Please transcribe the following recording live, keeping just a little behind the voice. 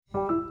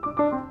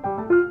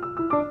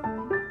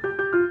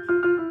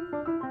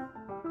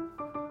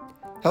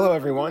Hello,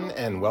 everyone,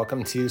 and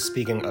welcome to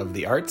Speaking of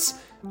the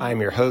Arts. I'm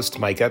your host,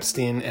 Mike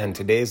Epstein, and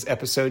today's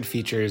episode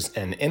features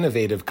an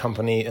innovative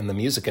company in the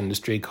music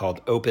industry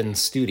called Open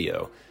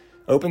Studio.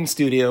 Open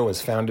Studio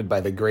was founded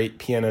by the great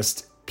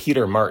pianist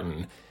Peter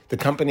Martin. The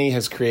company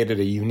has created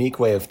a unique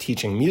way of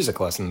teaching music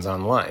lessons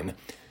online.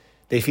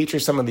 They feature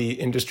some of the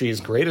industry's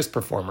greatest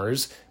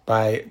performers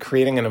by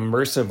creating an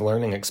immersive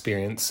learning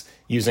experience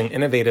using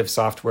innovative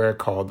software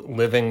called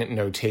Living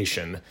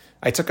Notation.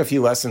 I took a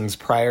few lessons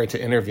prior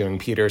to interviewing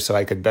Peter so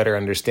I could better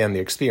understand the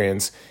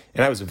experience,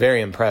 and I was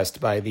very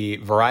impressed by the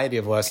variety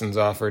of lessons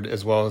offered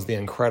as well as the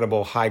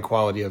incredible high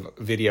quality of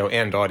video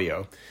and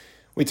audio.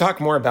 We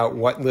talk more about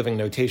what Living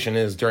Notation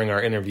is during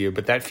our interview,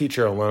 but that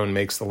feature alone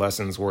makes the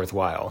lessons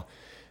worthwhile.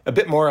 A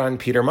bit more on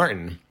Peter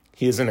Martin.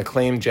 He is an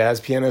acclaimed jazz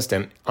pianist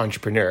and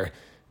entrepreneur.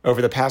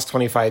 Over the past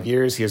 25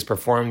 years, he has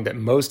performed at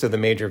most of the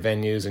major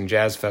venues and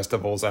jazz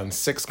festivals on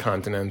 6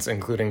 continents,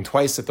 including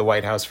twice at the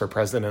White House for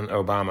President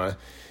Obama.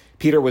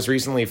 Peter was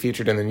recently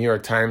featured in the New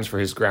York Times for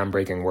his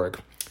groundbreaking work.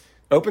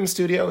 Open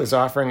Studio is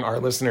offering our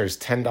listeners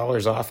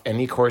 $10 off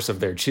any course of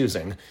their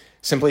choosing.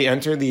 Simply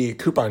enter the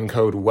coupon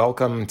code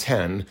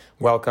WELCOME10.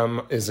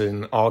 Welcome is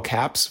in all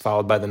caps,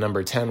 followed by the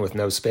number 10 with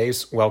no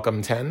space,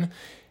 WELCOME10.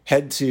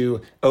 Head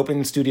to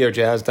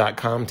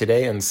openstudiojazz.com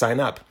today and sign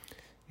up.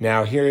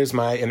 Now, here's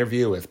my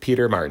interview with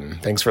Peter Martin.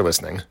 Thanks for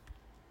listening.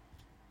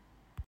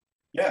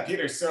 Yeah,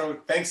 Peter, so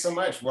thanks so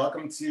much.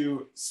 Welcome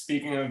to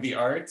Speaking of the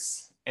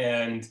Arts,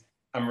 and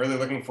I'm really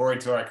looking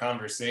forward to our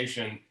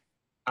conversation.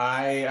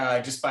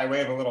 Just by way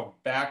of a little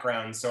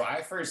background, so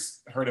I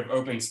first heard of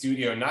Open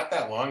Studio not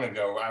that long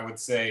ago. I would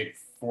say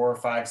 4,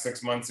 5,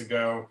 6 months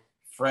ago.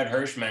 Fred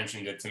Hirsch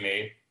mentioned it to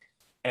me.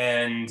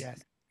 And yes.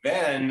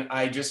 Then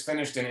I just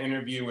finished an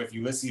interview with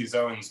Ulysses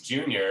Owens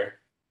Jr.,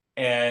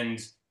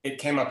 and it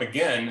came up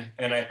again,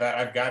 and I thought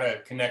I've got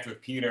to connect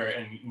with Peter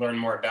and learn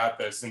more about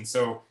this. And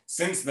so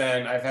since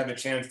then, I've had the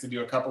chance to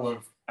do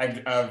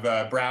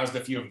I've browsed a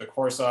few of the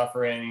course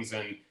offerings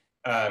and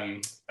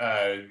tried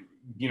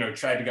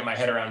to get my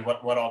head around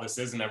what all this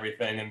is and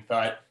everything, and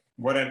thought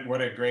what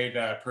a great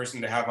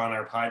person to have on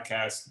our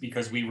podcast,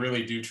 because we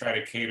really do try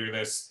to cater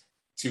this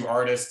to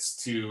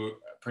artists, to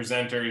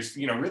presenters,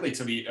 really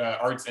to the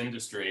arts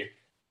industry.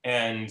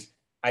 And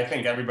I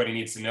think everybody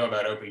needs to know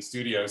about Open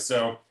Studio.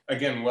 So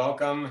again,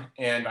 welcome,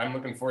 and I'm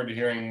looking forward to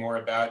hearing more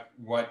about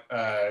what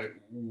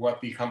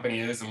the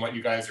company is and what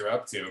you guys are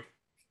up to.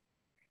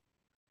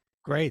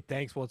 Great,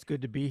 thanks. Well, it's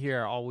good to be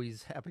here.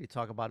 Always happy to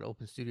talk about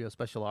Open Studio,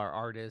 especially our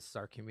artists,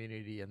 our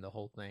community, and the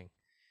whole thing.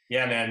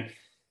 Yeah, man.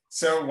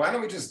 So why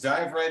don't we just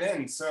dive right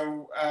in?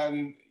 So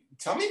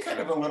tell me kind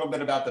of a little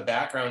bit about the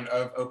background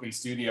of Open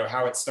Studio,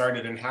 how it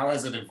started, and how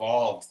has it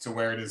evolved to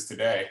where it is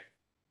today?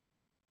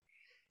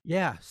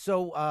 Yeah,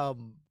 so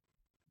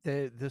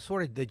the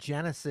sort of the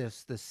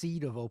genesis, the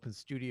seed of Open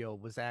Studio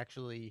was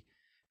actually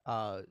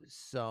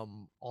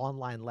some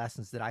online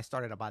lessons that I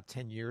started about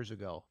 10 years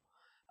ago,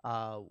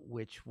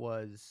 which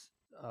was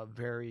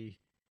very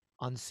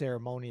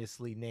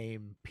unceremoniously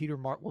named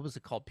what was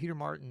it called? Peter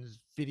Martin's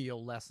Video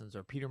Lessons,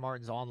 or Peter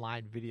Martin's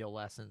Online Video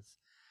Lessons,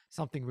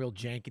 something real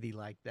jankety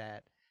like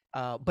that.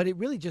 But it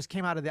really just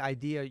came out of the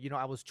idea,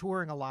 I was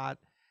touring a lot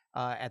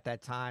at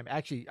that time.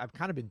 Actually, I've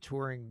kind of been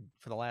touring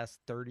for the last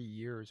 30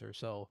 years or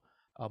so,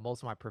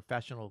 most of my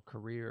professional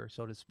career,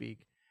 so to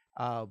speak.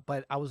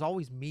 But I was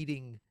always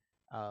meeting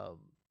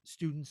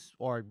students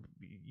or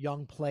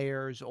young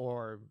players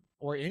or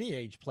any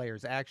age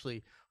players,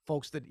 actually,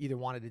 folks that either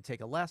wanted to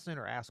take a lesson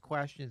or ask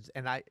questions.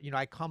 And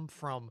I come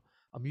from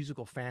a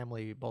musical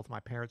family. Both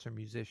my parents are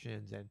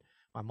musicians, and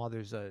my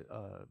mother's a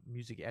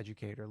music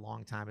educator, a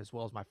long time, as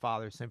well as my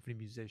father, a symphony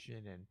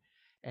musician.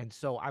 And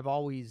so I've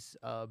always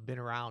been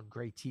around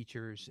great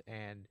teachers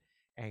and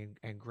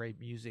great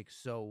music.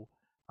 So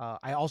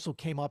I also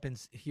came up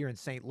here in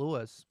St.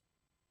 Louis,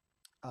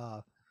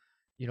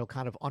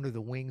 kind of under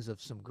the wings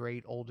of some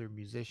great older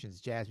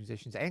musicians, jazz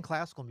musicians and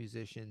classical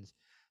musicians,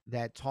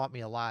 that taught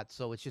me a lot.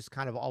 So it's just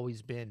kind of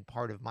always been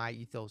part of my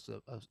ethos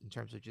in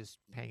terms of just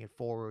paying it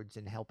forwards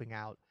and helping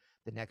out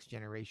the next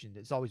generation.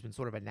 It's always been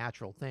sort of a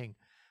natural thing.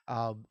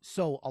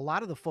 So a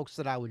lot of the folks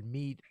that I would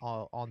meet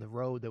on the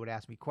road that would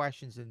ask me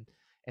questions and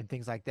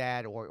things like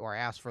that, or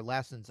ask for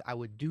lessons, I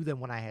would do them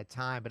when I had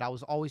time, but I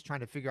was always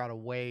trying to figure out a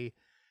way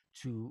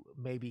to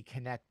maybe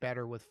connect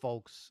better with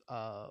folks,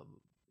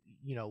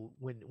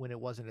 when it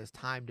wasn't as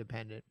time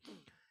dependent.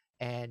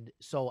 And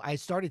so I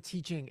started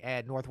teaching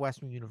at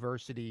Northwestern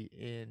University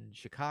in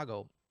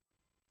Chicago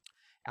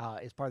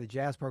as part of the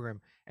jazz program.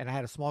 And I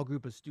had a small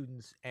group of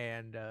students,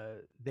 and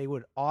they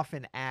would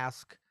often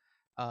ask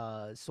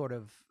I'd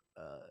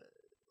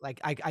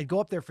go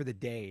up there for the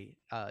day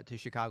to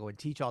Chicago and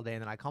teach all day,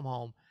 and then I'd come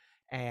home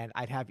and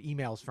I'd have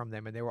emails from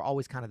them, and they were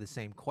always kind of the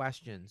same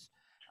questions,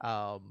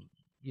 to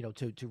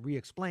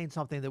re-explain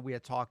something that we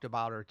had talked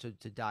about, or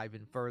to dive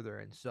in further.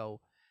 And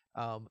so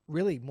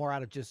really more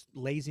out of just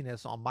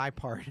laziness on my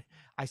part,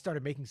 I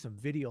started making some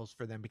videos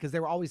for them, because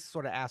they were always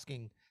sort of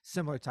asking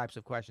similar types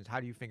of questions. How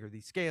do you finger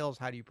these scales?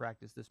 How do you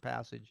practice this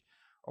passage?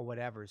 Or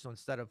whatever. So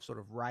instead of sort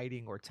of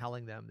writing or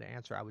telling them the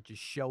answer, I would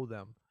just show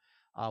them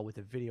with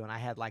a video, and I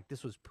had like,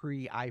 this was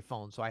pre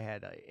iPhone, so I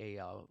had a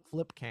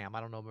flip cam.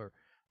 I don't know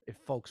if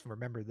folks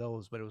remember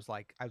those, but it was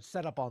like I would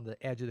set up on the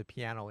edge of the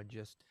piano and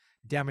just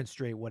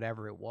demonstrate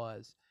whatever it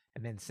was,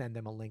 and then send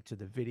them a link to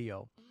the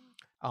video.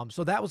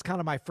 So that was kind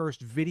of my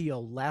first video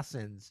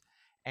lessons.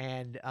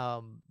 And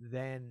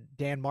then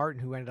Dan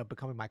Martin, who ended up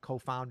becoming my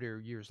co-founder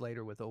years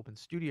later with Open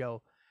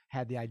Studio,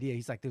 had the idea.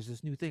 He's like, "There's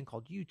this new thing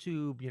called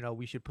YouTube.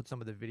 We should put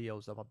some of the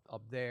videos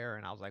up there."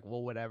 And I was like,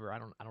 "Well, whatever. I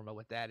don't know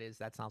what that is.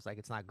 That sounds like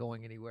it's not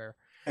going anywhere."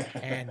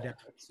 And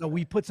so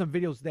we put some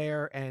videos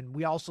there, and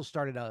we also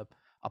started a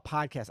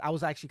podcast. I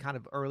was actually kind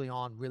of early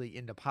on really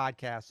into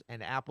podcasts,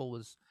 and Apple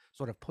was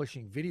sort of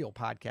pushing video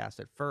podcasts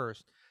at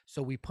first.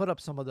 So we put up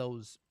some of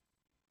those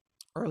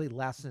early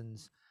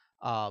lessons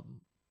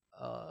um,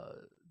 uh,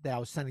 that I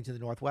was sending to the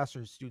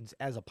Northwestern students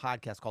as a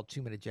podcast called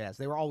 2 Minute Jazz.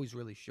 They were always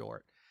really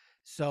short.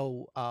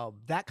 So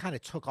that kind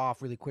of took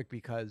off really quick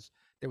because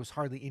there was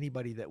hardly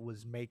anybody that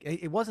was making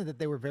it. Wasn't that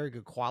they were very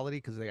good quality,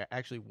 because they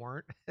actually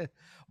weren't,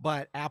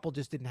 but Apple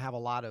just didn't have a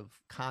lot of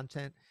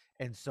content.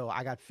 And so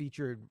I got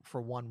featured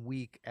for 1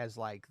 week as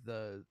like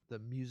the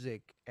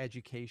music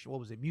education, what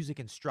was it? Music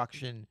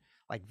instruction,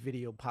 like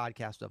video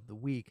podcast of the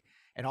week.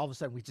 And all of a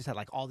sudden we just had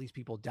like all these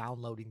people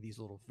downloading these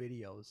little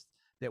videos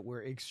that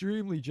were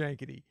extremely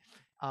jankety.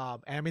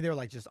 And I mean, they were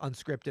like just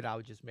unscripted. I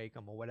would just make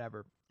them or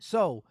whatever.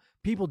 So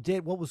people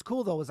did. What was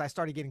cool though is I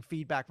started getting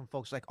feedback from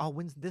folks like, "Oh,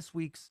 when's this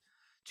week's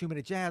 2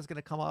 Minute Jazz going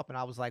to come up?" And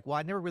I was like, "Well,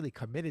 I never really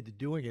committed to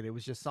doing it. It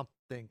was just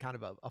something kind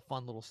of a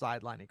fun little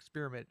sideline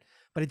experiment."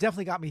 But it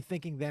definitely got me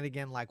thinking then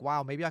again, like,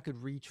 wow, maybe I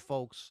could reach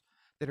folks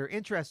that are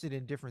interested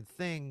in different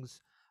things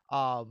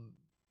um,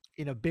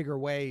 in a bigger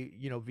way,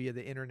 via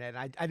the internet.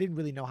 I didn't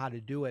really know how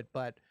to do it,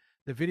 but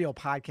the video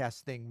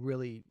podcast thing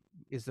really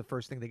is the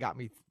first thing that got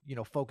me,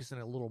 focusing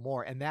a little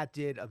more. And that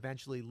did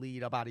eventually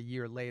lead about a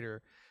year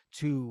later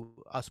to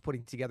us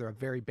putting together a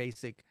very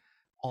basic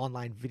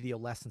online video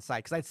lesson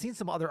site. Because I'd seen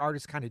some other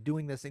artists kind of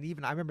doing this. And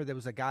even I remember there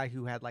was a guy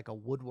who had like a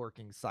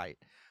woodworking site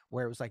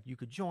where it was like you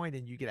could join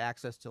and you get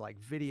access to like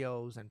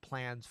videos and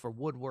plans for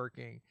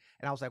woodworking.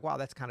 And I was like, wow,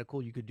 that's kind of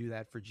cool. You could do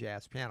that for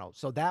jazz piano.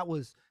 So that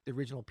was the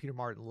original Peter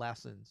Martin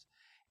lessons.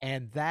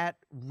 And that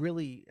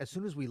really, as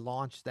soon as we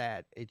launched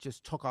that, it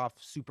just took off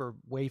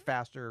way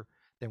faster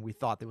than we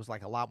thought. There was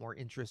like a lot more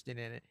interest in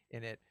it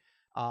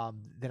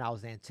than I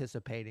was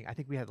anticipating. I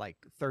think we had like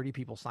 30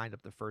 people signed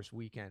up the first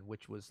weekend,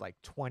 which was like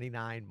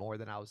 29 more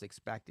than I was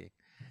expecting.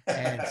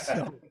 And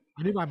so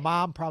I knew my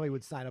mom probably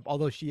would sign up,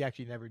 although she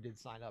actually never did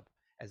sign up,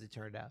 as it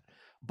turned out.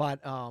 But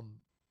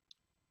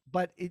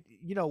it,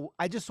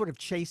 I just sort of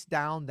chased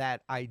down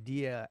that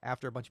idea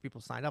after a bunch of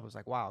people signed up. I was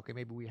like, wow, okay,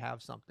 maybe we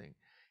have something.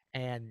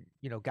 And,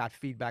 got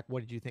feedback. What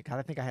did you think?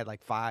 I think I had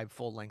like 5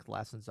 full-length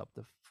lessons up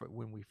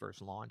when we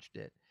first launched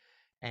it.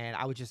 And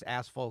I would just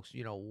ask folks,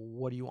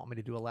 what do you want me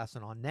to do a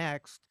lesson on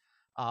next?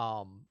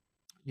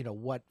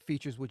 What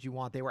features would you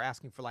want? They were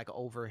asking for like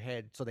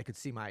overhead so they could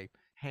see my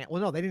hand.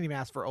 Well, no, they didn't even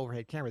ask for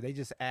overhead camera. They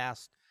just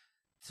asked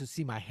to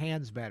see my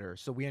hands better.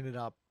 So we ended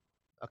up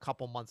a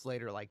couple months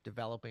later, like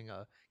developing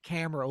a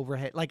camera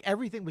overhead. Like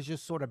everything was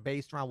just sort of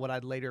based around what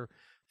I'd later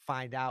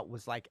find out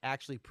was like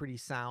actually pretty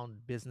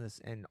sound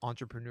business and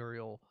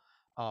entrepreneurial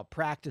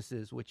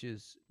practices, which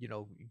is,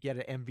 get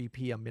an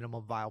MVP, a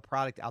minimum viable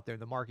product out there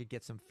in the market,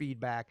 get some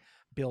feedback,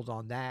 build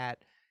on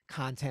that,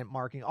 content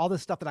marketing, all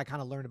this stuff that I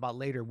kind of learned about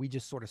later, we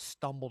just sort of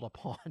stumbled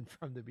upon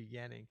from the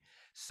beginning.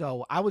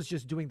 So I was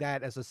just doing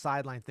that as a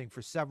sideline thing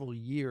for several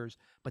years,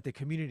 but the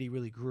community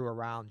really grew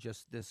around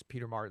just this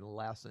Peter Martin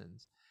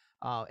lessons.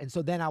 And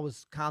so then I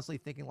was constantly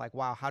thinking like,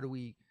 wow, how can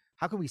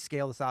we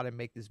scale this out and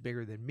make this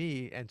bigger than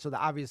me? And so the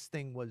obvious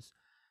thing was,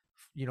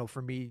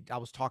 for me, I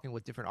was talking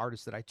with different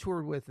artists that I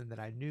toured with and that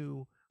I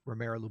knew,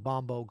 Romero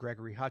Lubambo,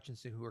 Gregory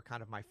Hutchinson, who were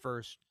kind of my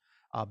first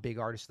big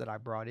artists that I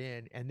brought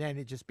in. And then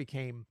it just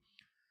became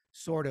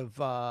sort of,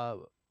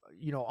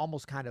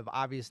 almost kind of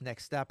obvious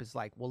next step is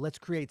like, well, let's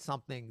create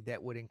something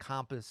that would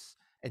encompass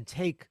and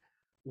take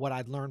what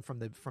I'd learned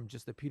from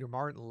just the Peter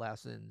Martin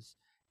lessons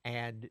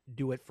and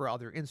do it for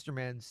other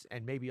instruments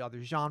and maybe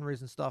other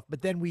genres and stuff.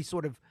 But then we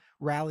sort of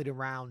rallied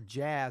around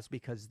jazz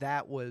because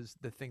that was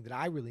the thing that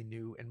I really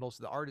knew and most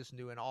of the artists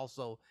knew, and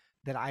also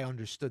that I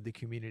understood the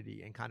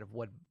community and kind of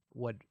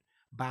what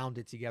bound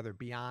it together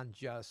beyond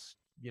just,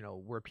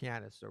 we're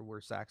pianists or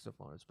we're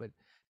saxophonists, but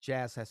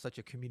jazz has such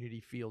a community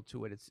feel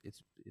to it.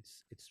 It's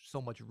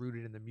so much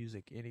rooted in the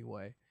music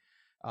anyway.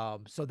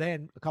 So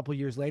then a couple of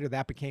years later,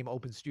 that became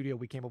Open Studio.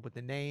 We came up with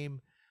the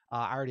name.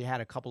 I already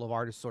had a couple of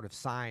artists sort of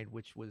signed,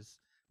 which was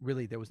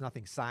really, there was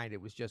nothing signed.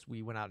 It was just,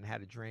 we went out and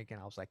had a drink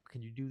and I was like,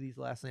 can you do these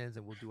lessons?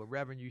 And we'll do a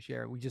revenue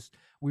share.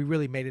 We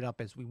really made it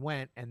up as we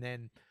went. And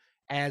then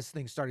as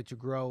things started to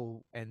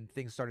grow and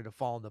things started to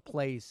fall into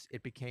place,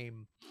 it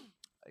became,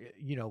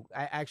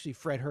 actually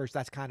Fred Hurst,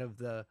 that's kind of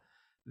the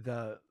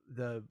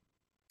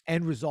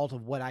end result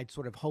of what I'd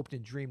sort of hoped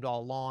and dreamed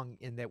all along,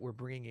 in that we're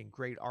bringing in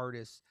great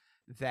artists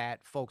that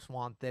folks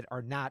want, that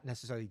are not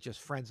necessarily just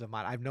friends of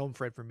mine. I've known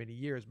Fred for many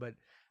years, but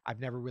I've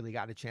never really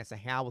gotten a chance to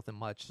hang out with him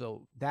much.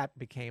 So that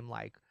became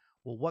like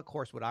well, what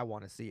course would I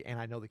want to see? And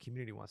I know the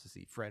community wants to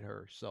see Fred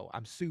Hirsch. So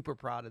I'm super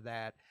proud of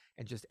that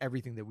and just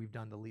everything that we've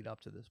done to lead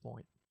up to this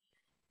point.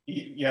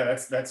 Yeah,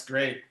 that's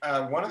great.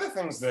 One of the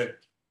things that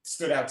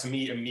stood out to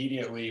me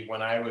immediately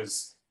when I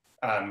was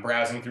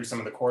browsing through some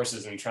of the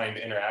courses and trying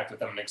to interact with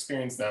them and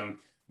experience them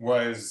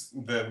was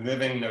the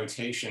living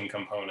notation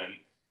component.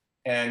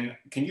 And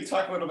can you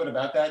talk a little bit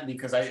about that?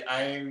 Because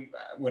I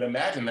would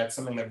imagine that's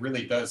something that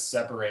really does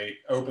separate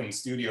Open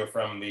Studio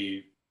from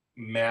the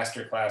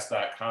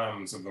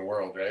masterclass.coms of the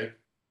world, right?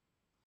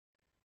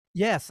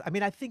 Yes. I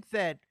mean, I think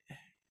that,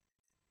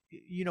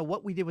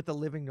 what we did with the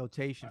living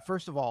notation,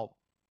 first of all,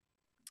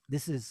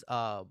 this is,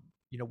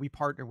 we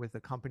partnered with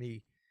a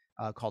company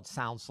called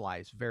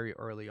SoundSlice very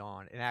early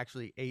on. And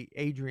actually,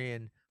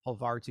 Adrian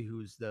Holvarti,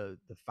 who's the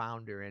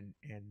founder and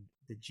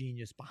the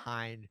genius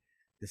behind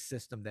the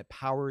system that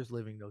powers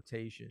living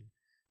notation,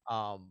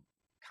 um,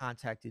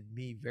 contacted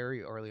me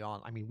very early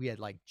on. I mean, we had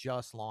like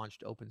just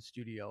launched Open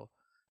Studio,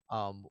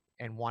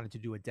 and wanted to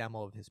do a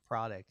demo of his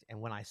product. And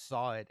when I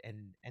saw it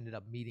and ended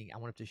up meeting, I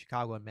went up to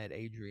Chicago and met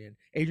Adrian.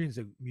 Adrian's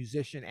a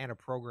musician and a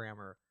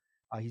programmer.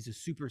 He's a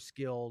super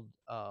skilled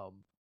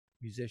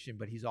musician,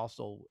 but he's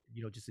also,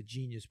 just a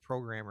genius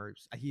programmer.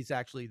 He's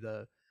actually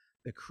the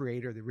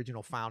creator, the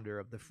original founder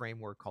of the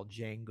framework called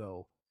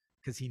Django,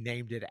 because he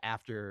named it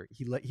after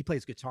he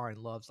plays guitar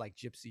and loves like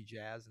gypsy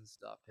jazz and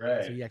stuff. So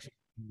Right. he actually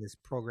named this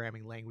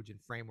programming language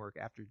and framework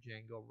after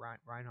Django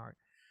Reinhardt.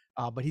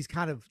 But he's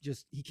kind of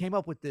just he came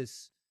up with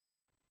this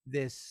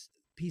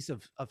piece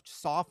of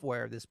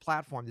software, this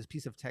platform, this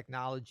piece of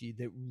technology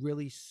that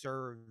really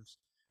serves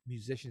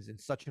musicians in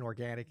such an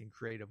organic and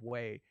creative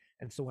way.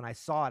 And so when I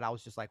saw it, I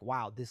was just like,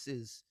 wow, this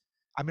is,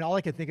 I mean, all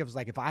I could think of is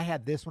like, if I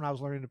had this when I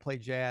was learning to play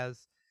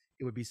jazz,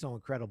 it would be so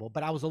incredible.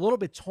 But I was a little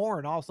bit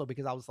torn also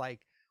because I was like,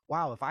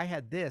 wow, if I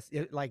had this,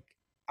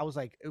 I was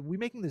like, are we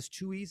making this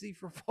too easy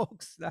for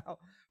folks now?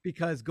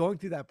 Because going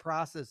through that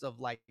process of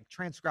like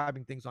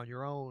transcribing things on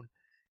your own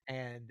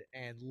and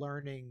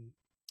learning,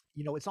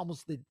 it's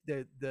almost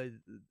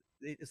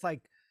it's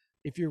like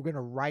if you're going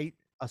to write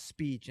a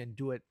speech and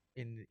do it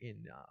in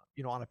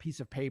on a piece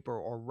of paper,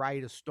 or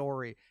write a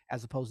story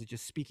as opposed to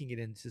just speaking it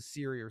into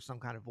Siri or some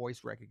kind of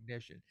voice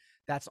recognition.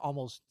 That's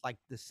almost like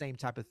the same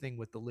type of thing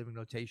with the living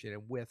notation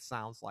and with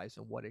SoundSlice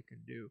and what it can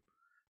do.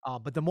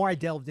 But the more I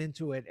delved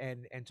into it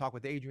and talked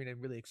with Adrian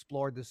and really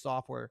explored the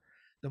software,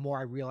 the more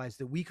I realized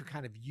that we could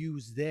kind of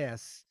use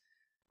this,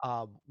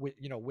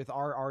 with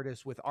our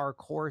artists, with our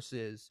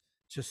courses,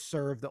 to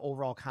serve the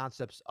overall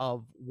concepts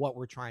of what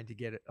we're trying to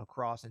get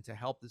across and to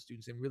help the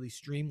students and really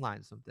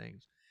streamline some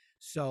things.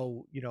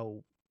 So,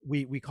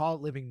 we call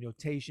it living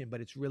notation,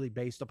 but it's really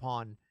based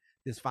upon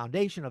this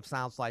foundation of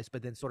SoundSlice,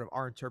 but then sort of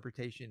our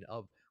interpretation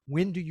of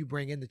when do you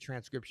bring in the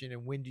transcription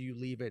and when do you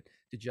leave it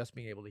to just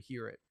being able to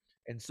hear it.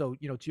 And so,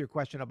 to your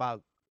question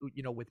about,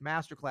 with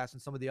Masterclass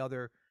and some of the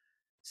other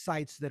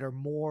sites that are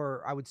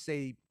more, I would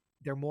say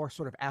they're more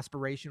sort of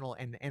aspirational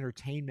and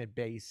entertainment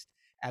based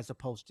as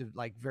opposed to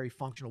like very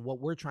functional. What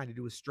we're trying to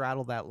do is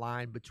straddle that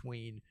line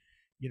between,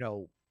 you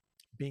know,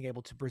 being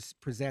able to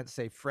present,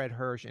 say, Fred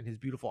Hirsch and his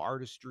beautiful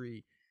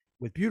artistry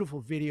with beautiful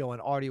video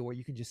and audio, where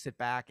you can just sit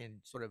back and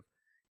sort of,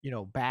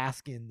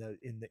 bask in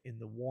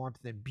the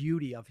warmth and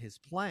beauty of his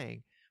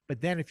playing. But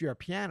then if you're a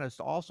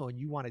pianist also and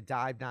you want to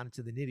dive down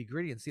into the nitty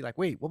gritty and see like,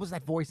 wait, what was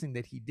that voicing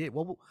that he did?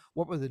 What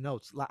were the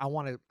notes? I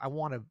want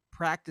to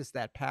practice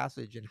that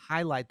passage and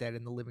highlight that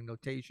in the living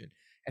notation,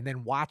 and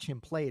then watch him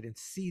play it and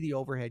see the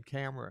overhead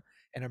camera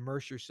and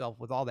immerse yourself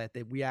with all that.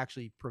 That we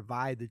actually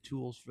provide the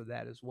tools for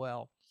that as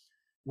well.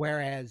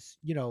 Whereas,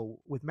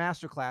 with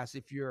Masterclass,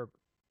 if you're,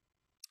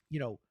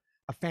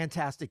 a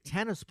fantastic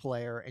tennis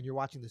player and you're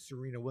watching the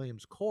Serena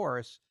Williams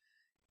course,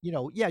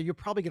 yeah, you're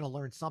probably going to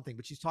learn something,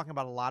 but she's talking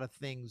about a lot of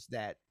things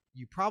that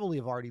you probably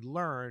have already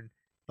learned,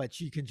 but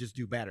she can just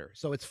do better.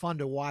 So it's fun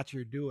to watch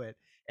her do it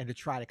and to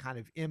try to kind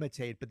of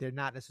imitate, but they're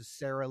not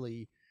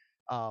necessarily,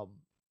 um,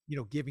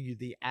 giving you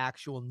the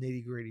actual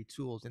nitty gritty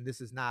tools. And this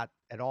is not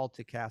at all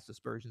to cast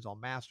aspersions on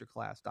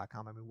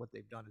masterclass.com. I mean, what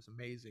they've done is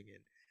amazing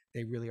and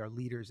they really are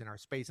leaders in our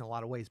space in a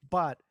lot of ways.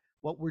 But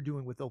what we're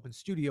doing with Open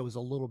Studio is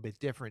a little bit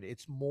different.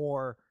 It's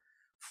more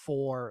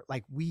for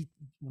like, we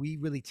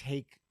really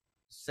take,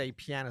 say,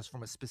 pianists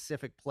from a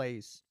specific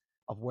place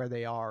of where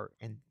they are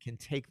and can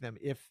take them,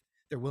 if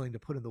they're willing to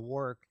put in the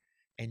work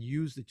and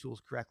use the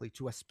tools correctly,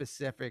 to a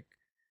specific,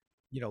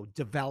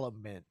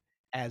 development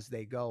as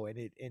they go.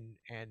 And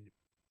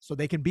so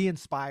they can be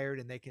inspired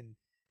and they can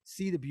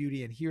see the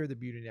beauty and hear the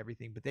beauty and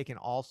everything, but they can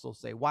also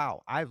say,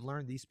 wow, I've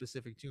learned these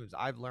specific tunes.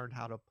 I've learned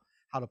how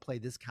to play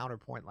this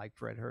counterpoint like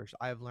Fred Hirsch.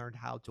 I've learned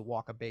how to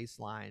walk a bass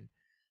line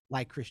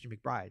like Christian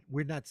McBride.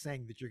 We're not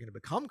saying that you're going to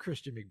become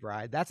Christian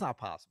McBride. That's not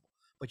possible.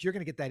 But you're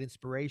going to get that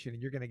inspiration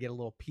and you're going to get a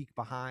little peek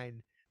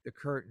behind the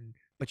curtain.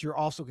 But you're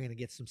also going to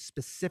get some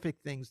specific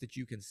things that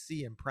you can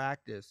see and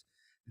practice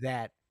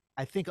that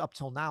I think up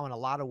till now, in a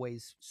lot of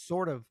ways,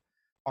 sort of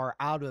are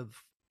out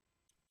of,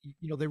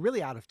 they're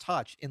really out of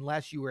touch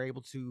unless you were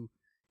able to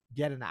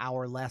get an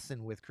hour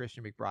lesson with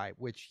Christian McBride,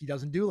 which he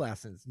doesn't do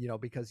lessons,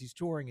 because he's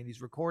touring and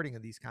he's recording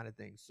and these kind of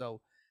things.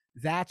 So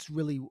that's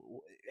really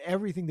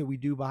everything that we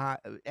do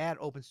at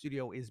Open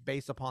Studio is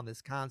based upon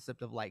this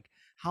concept of like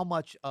how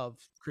much of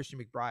Christian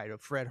McBride,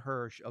 of Fred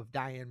Hirsch, of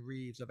Diane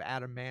Reeves, of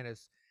Adam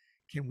Manis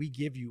can we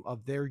give you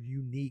of their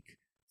unique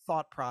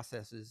thought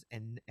processes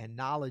and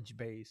knowledge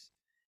base,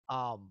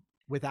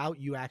 without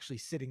you actually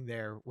sitting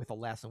there with a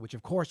lesson, which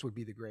of course would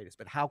be the greatest,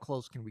 but how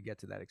close can we get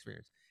to that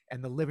experience?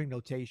 And the living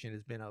notation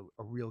has been a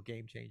real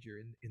game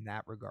changer in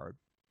that regard.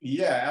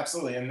 Yeah,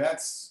 absolutely, and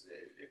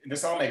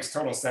this all makes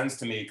total sense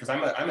to me because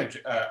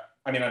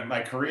I mean,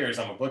 my career is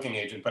I'm a booking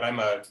agent, but I'm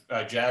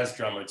a jazz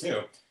drummer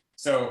too.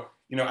 So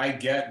I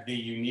get the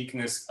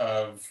uniqueness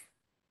of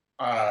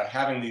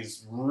having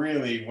these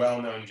really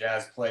well-known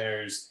jazz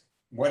players.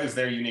 What is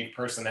their unique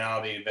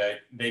personality that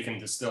they can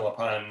distill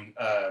upon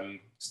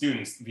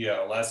students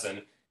via a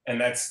lesson? And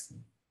that's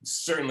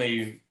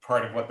certainly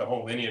part of what the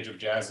whole lineage of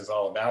jazz is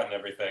all about and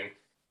everything.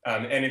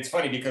 And it's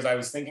funny because I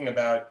was thinking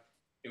about,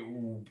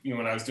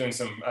 when I was doing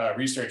some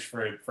research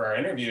for our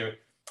interview,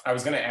 I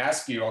was going to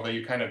ask you, although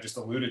you kind of just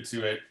alluded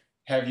to it,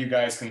 have you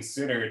guys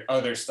considered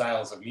other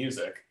styles of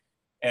music?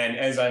 And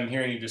as I'm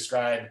hearing you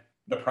describe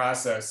the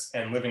process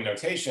and living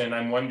notation,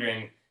 I'm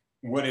wondering,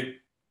 would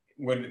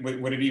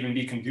it even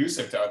be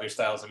conducive to other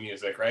styles of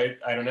music, right?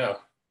 I don't know.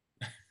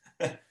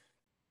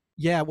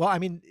 Yeah, well, I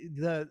mean,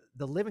 the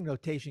living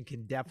notation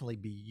can definitely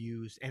be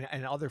used, and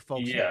other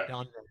folks have Yeah.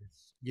 done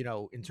this,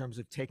 in terms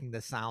of taking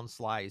the sound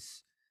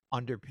slice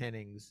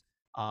underpinnings.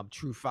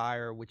 True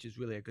Fire, which is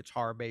really a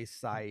guitar-based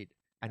site,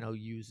 I know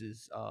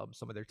uses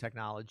some of their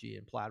technology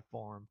and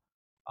platform.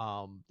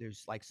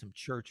 There's like some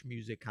church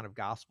music kind of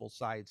gospel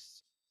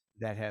sites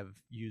that have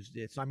used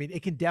it. So I mean,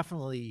 it can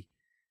definitely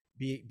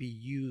be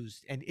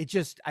used, and it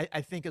just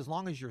I think as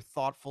long as you're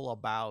thoughtful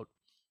about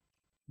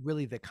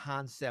really the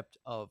concept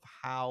of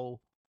how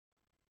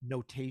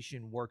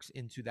notation works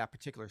into that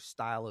particular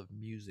style of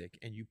music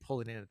and you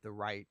pull it in at the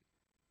right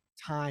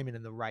time and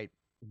in the right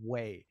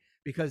way,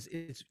 because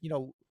it's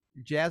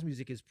jazz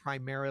music is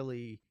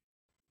primarily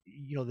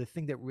the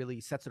thing that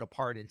really sets it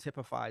apart and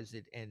typifies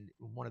it, and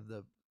one of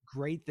the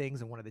great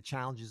things and one of the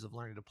challenges of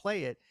learning to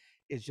play it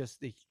is just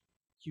the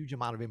huge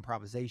amount of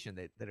improvisation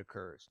that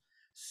occurs.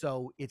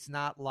 So it's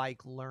not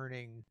like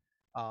learning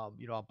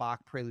a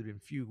Bach prelude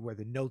and fugue where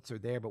the notes are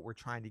there, but we're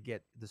trying to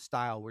get the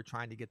style, we're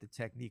trying to get the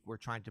technique, we're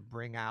trying to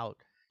bring out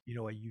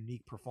a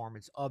unique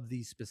performance of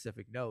these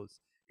specific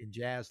notes. In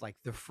jazz, like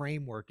the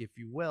framework, if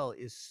you will,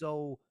 is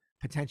so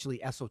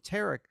potentially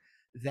esoteric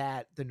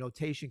that the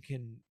notation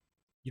can,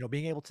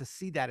 being able to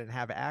see that and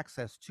have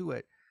access to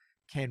it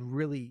can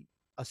really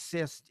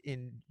assist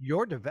in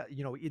your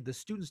in the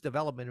student's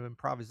development of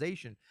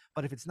improvisation.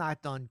 But if it's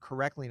not done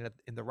correctly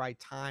in the right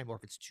time, or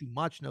if it's too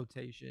much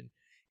notation,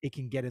 it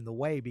can get in the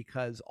way,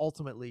 because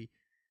ultimately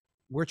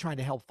we're trying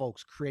to help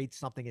folks create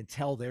something and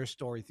tell their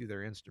story through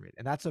their instrument.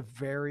 And that's a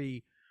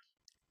very,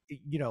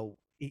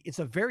 it's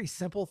a very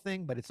simple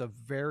thing, but it's a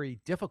very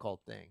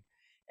difficult thing.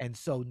 And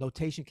so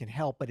notation can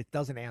help, but it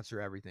doesn't answer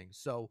everything.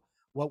 So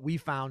what we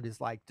found is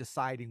like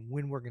deciding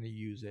when we're going to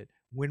use it,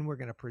 when we're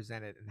going to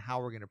present it, and how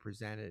we're going to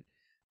present it.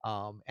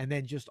 And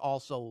then just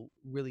also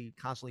really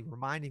constantly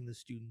reminding the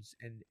students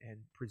and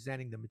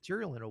presenting the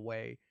material in a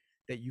way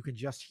that you can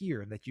just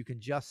hear and that you can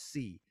just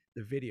see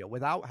the video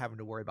without having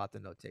to worry about the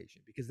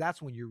notation, because that's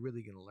when you're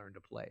really going to learn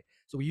to play.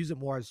 So we use it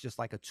more as just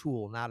like a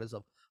tool, not as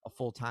a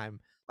full-time,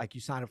 like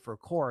you sign up for a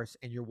course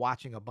and you're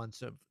watching a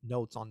bunch of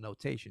notes on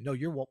notation. No,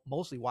 you're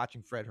mostly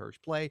watching Fred Hirsch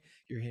play.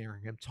 You're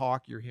hearing him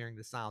talk. You're hearing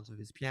the sounds of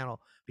his piano,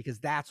 because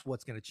that's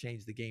what's going to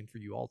change the game for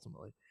you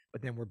ultimately.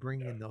 But then we're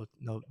bringing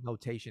in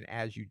notation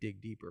as you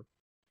dig deeper.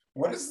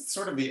 What is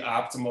sort of the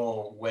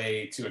optimal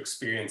way to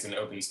experience an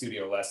open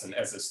studio lesson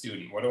as a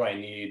student? What do I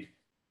need,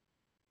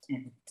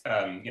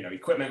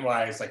 equipment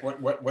wise? Like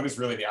what is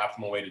really the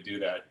optimal way to do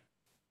that?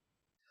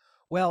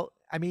 Well,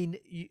 I mean,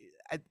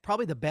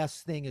 probably the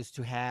best thing is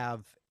to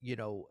have,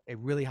 a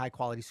really high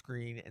quality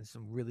screen and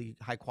some really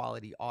high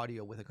quality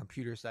audio with a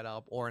computer set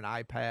up or an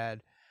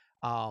iPad,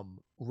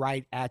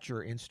 right at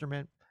your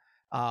instrument.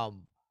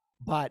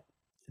 But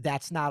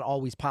that's not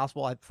always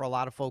possible for a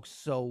lot of folks.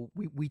 So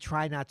we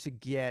try not to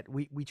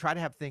we try to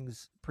have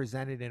things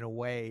presented in a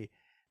way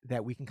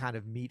that we can kind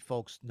of meet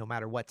folks no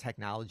matter what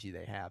technology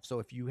they have. So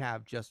if you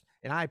have just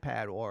an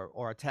iPad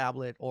or a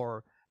tablet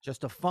or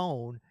just a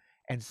phone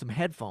and some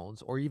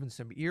headphones or even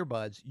some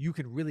earbuds, you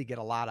can really get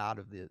a lot out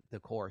of the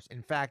course.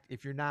 In fact,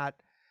 if you're not,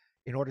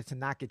 in order to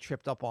not get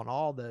tripped up on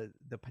all the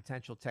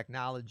potential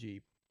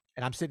technology,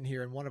 and I'm sitting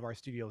here in one of our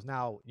studios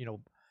now,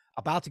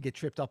 about to get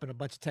tripped up in a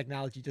bunch of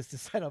technology just to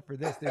set up for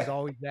this. There's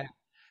always that,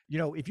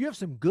 if you have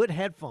some good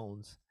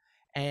headphones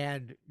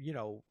and,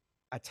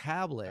 a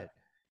tablet,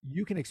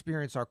 you can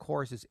experience our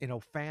courses in a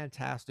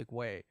fantastic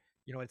way.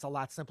 It's a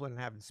lot simpler than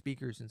having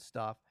speakers and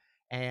stuff.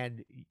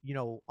 And,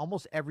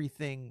 almost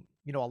everything,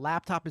 a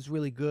laptop is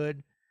really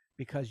good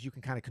because you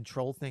can kind of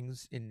control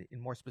things in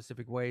more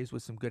specific ways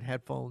with some good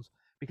headphones,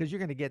 because you're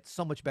going to get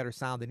so much better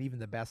sound than even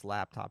the best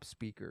laptop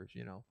speakers,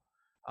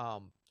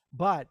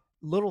 but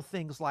little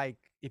things like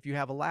if you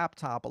have a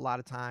laptop, a lot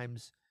of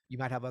times, you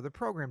might have other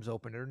programs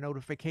open or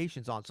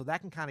notifications on. So that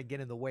can kind of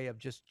get in the way of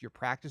just your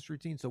practice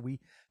routine. So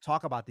we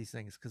talk about these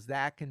things because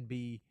that can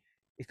be,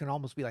 it can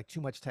almost be like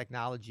too much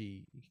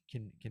technology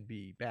can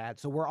be bad.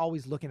 So we're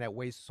always looking at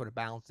ways to sort of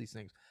balance these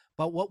things.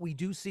 But what we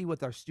do see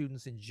with our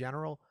students in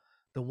general,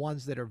 the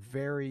ones that are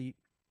very,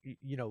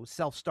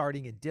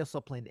 self-starting and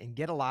disciplined and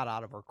get a lot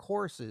out of our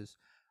courses,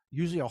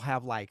 usually I'll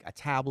have like a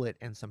tablet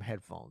and some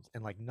headphones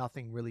and like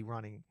nothing really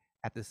running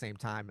at the same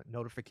time,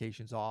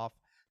 notifications off.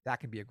 That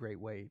can be a great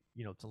way,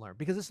 to learn,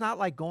 because it's not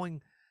like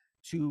going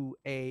to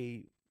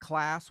a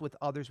class with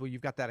others where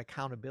you've got that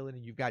accountability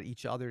and you've got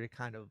each other to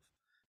kind of,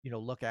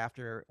 look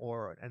after,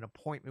 or an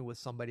appointment with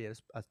somebody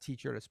as a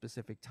teacher at a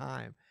specific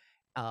time.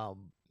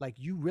 Like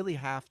you really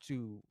have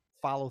to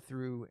follow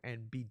through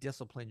and be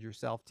disciplined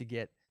yourself to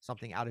get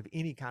something out of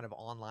any kind of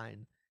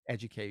online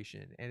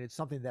education. And it's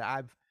something that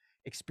I've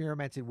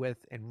experimented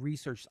with and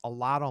researched a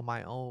lot on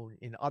my own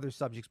in other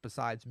subjects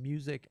besides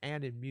music,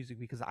 and in music,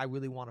 because I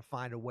really want to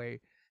find a way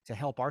to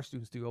help our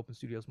students do Open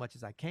Studio as much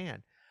as I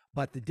can.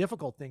 But the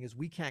difficult thing is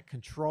we can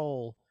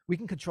control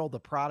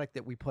the product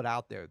that we put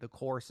out there, the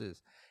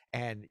courses,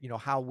 and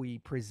how we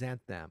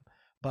present them.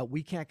 But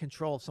we can't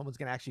control if someone's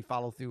going to actually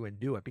follow through and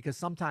do it, because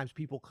sometimes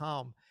people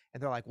come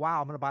and they're like, wow,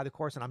 I'm going to buy the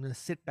course and I'm going to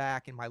sit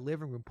back in my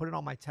living room, put it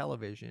on my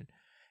television,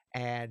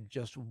 and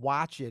just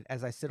watch it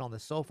as I sit on the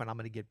sofa, and I'm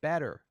going to get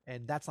better.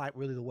 And that's not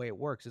really the way it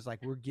works. It's like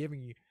we're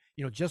giving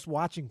you, just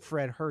watching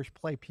Fred Hirsch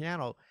play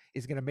piano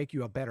is going to make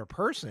you a better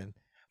person,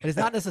 but it's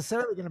not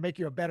necessarily going to make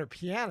you a better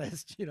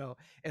pianist,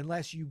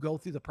 unless you go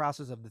through the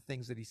process of the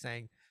things that he's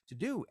saying to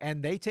do.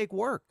 And they take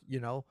work.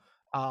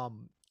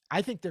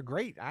 I think they're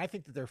great. I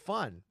think that they're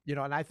fun,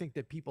 and I think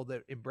that people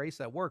that embrace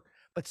that work,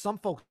 but some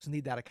folks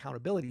need that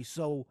accountability.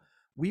 So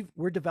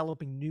we're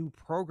developing new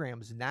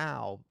programs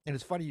now. And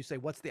it's funny you say,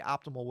 what's the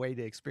optimal way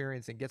to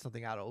experience and get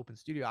something out of Open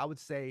Studio? I would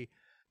say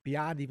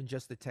beyond even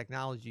just the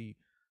technology,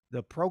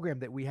 the program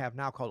that we have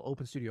now called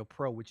Open Studio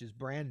Pro, which is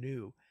brand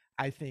new,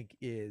 I think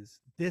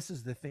this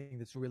is the thing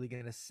that's really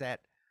going to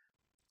set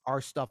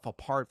our stuff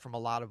apart from a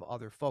lot of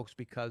other folks,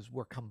 because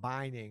we're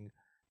combining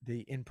the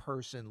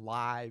in-person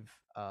live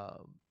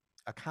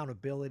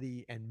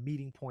accountability and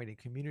meeting point and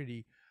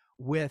community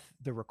with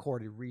the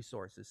recorded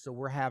resources. So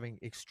we're having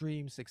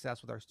extreme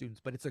success with our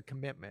students, but it's a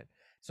commitment.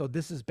 So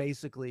this is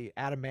basically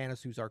Adam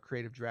Manis, who's our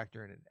creative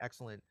director and an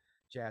excellent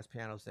jazz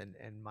pianist, and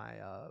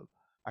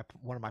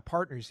one of my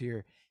partners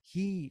here.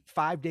 He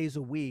 5 days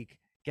a week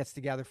gets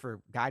together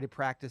for guided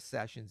practice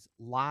sessions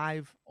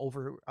live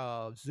over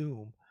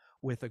Zoom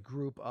with a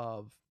group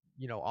of,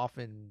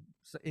 often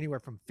anywhere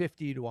from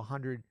 50 to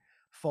 100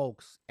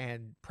 folks,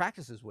 and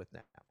practices with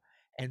them.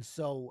 And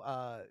so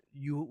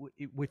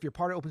if you're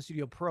part of Open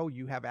Studio Pro,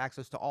 you have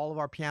access to all of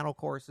our piano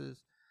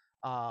courses.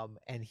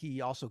 And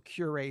he also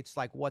curates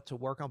like what to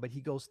work on, but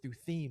he goes through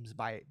themes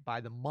by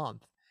the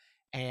month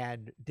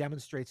and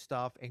demonstrates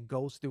stuff and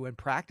goes through and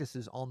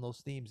practices on those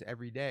themes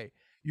every day.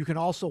 You can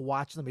also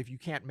watch them if you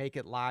can't make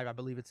it live. I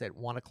believe it's at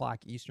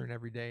 1:00 Eastern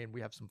every day. And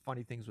we have some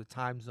funny things with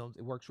time zones.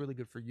 It works really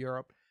good for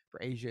Europe.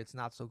 For Asia, it's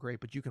not so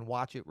great, but you can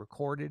watch it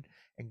recorded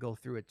and go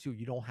through it too.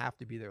 You don't have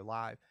to be there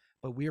live.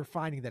 But we are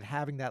finding that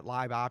having that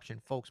live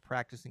option, folks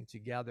practicing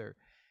together,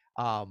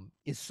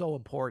 is so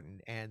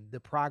important. And the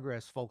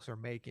progress folks are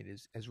making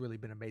has really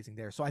been amazing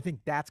there. So I think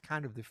that's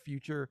kind of the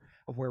future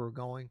of where we're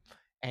going.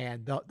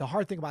 And the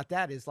hard thing about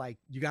that is, like,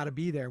 you got to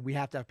be there, and we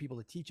have to have people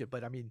to teach it.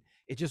 But I mean,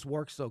 it just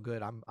works so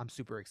good. I'm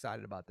super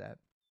excited about that.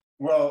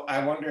 Well,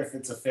 I wonder if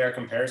it's a fair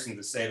comparison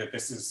to say that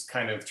this is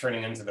kind of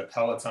turning into the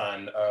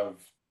Peloton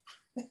of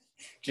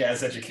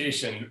jazz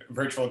education,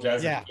 virtual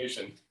jazz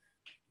education.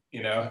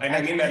 And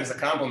I mean that as a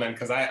compliment,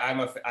 because I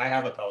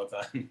have a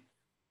Peloton.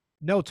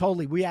 No,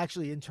 totally. We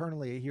actually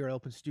internally here at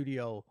Open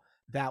Studio,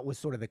 that was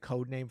sort of the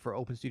code name for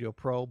Open Studio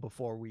Pro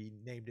before we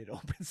named it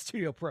Open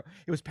Studio Pro.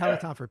 It was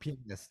Peloton for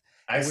pianists.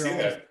 I see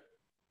that.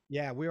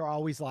 Yeah, we were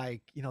always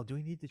like, do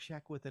we need to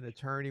check with an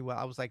attorney? Well,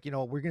 I was like, we're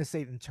going to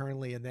say it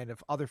internally, and then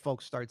if other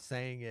folks start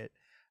saying it.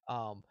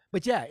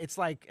 But yeah, it's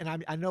like,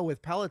 and I know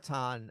with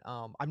Peloton,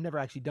 I've never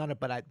actually done it,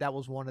 but that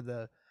was one of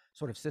the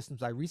sort of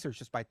systems I researched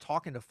just by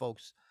talking to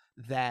folks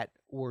that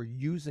were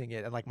using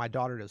it. And like my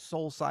daughter does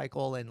Soul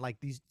Cycle and like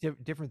these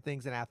different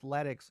things in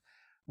athletics.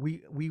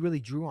 We really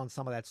drew on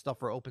some of that stuff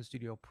for Open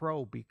Studio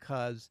Pro,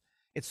 because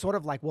it's sort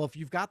of like, well, if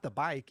you've got the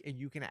bike and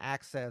you can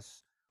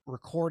access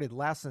recorded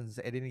lessons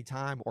at any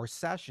time or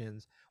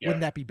sessions,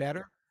 wouldn't that be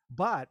better?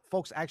 But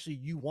folks, actually,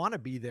 you want to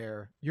be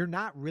there. You're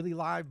not really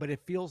live, but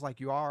it feels like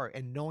you are.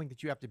 And knowing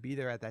that you have to be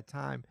there at that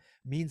time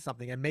means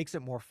something, and makes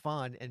it more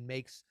fun and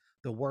makes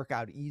the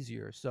workout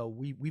easier. So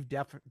we've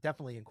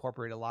definitely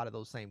incorporated a lot of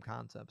those same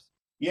concepts.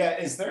 Yeah.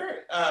 Is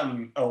there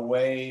a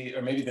way,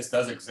 or maybe this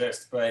does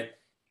exist, but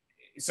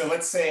so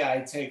let's say I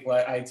take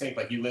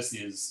like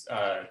Ulysses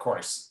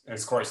course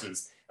as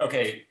courses.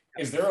 Okay.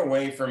 Is there a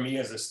way for me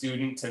as a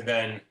student to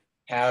then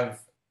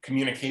have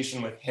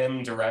communication with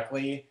him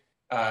directly?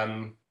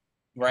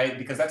 Right?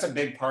 Because that's a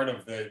big part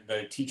of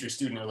the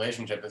teacher-student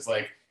relationship, is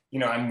like,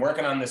 I'm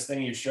working on this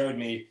thing you showed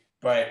me,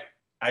 but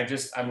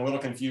I'm a little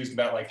confused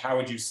about like, how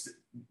would you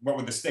what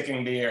would the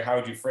sticking be, or how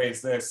would you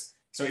phrase this?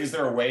 So is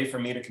there a way for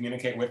me to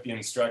communicate with the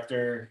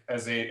instructor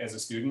as a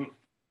student?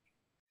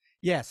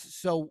 Yes.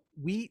 So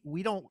we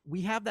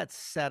have that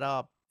set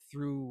up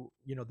through,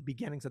 the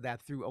beginnings of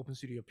that through Open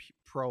Studio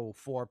Pro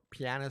for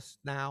pianists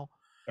now,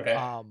 Okay.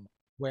 um,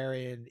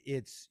 wherein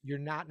you're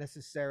not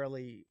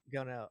necessarily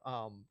gonna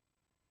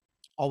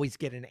always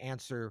get an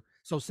answer.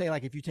 So say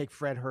like if you take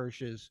Fred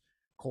Hirsch's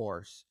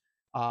course,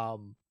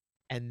 um,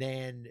 and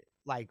then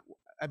like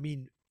I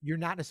mean, you're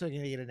not necessarily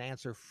gonna get an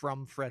answer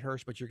from Fred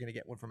Hirsch, but you're gonna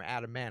get one from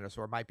Adam Manis,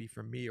 or it might be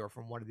from me or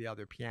from one of the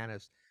other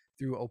pianists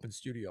through Open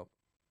Studio,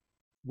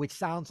 which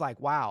sounds like,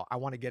 wow, I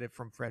want to get it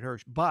from Fred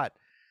Hirsch, but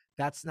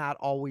that's not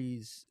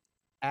always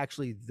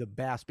actually the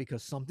best,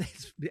 because some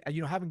things,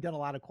 having done a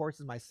lot of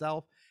courses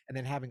myself and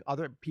then having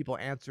other people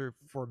answer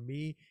for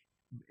me,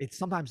 it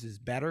sometimes is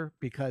better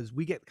because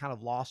we get kind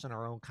of lost in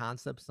our own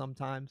concepts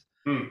sometimes.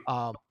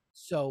 Hmm.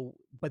 So,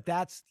 but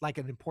that's like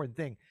an important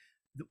thing.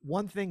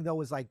 One thing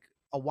though is like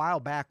a while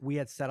back we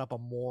had set up a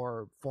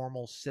more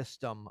formal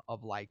system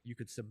of like you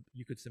could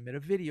submit a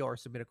video or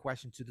submit a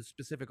question to the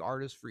specific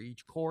artist for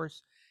each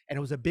course, and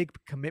it was a big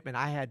commitment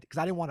I had because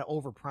I didn't want to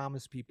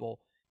overpromise people.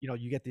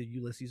 You get the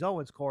Ulysses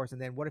Owens course,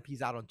 and then what if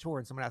he's out on tour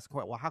and someone asks,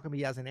 well, how come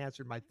he hasn't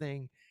answered my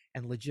thing?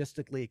 And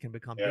logistically, it can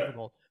become Yeah.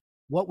 difficult.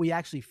 What we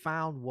actually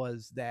found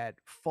was that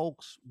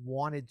folks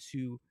wanted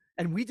to,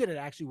 and we did it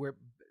actually where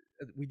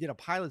we did a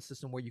pilot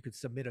system where you could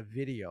submit a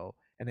video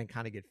and then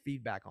kind of get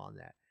feedback on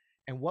that.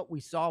 And what we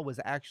saw was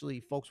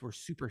actually folks were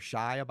super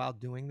shy about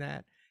doing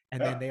that.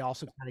 And then Yeah. they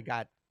also kind of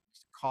got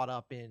caught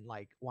up in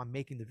like, well, I'm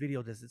making the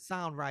video. Does it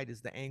sound right?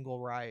 Is the angle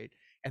right?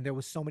 And there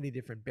was so many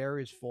different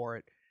barriers for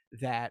it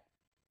that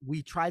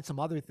we tried some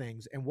other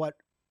things. And what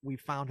we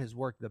found has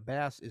worked the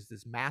best is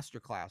this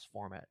masterclass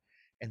format.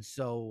 And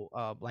so,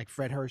 like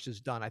Fred Hirsch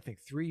has done, I think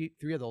three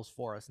of those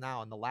for us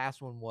now. And the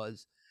last one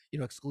was,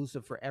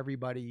 exclusive for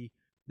everybody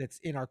that's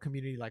in our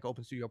community, like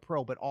Open Studio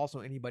Pro, but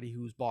also anybody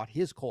who's bought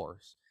his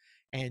course.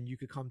 And you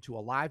could come to a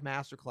live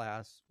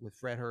masterclass with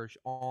Fred Hirsch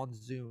on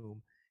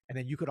Zoom. And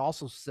then you could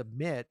also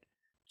submit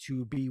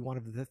to be one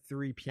of the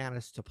three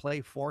pianists to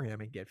play for him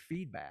and get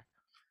feedback.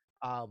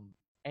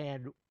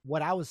 And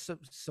what I was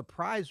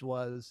surprised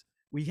was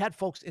we had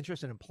folks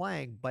interested in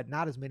playing, but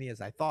not as many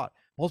as I thought.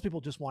 Most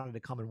people just wanted to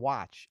come and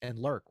watch and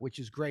lurk, which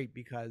is great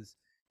because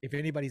if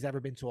anybody's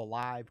ever been to a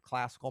live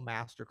classical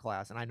master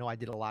class, and I know I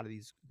did a lot of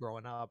these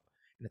growing up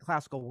in the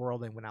classical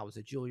world, and when I was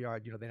at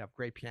Juilliard, they'd have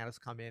great pianists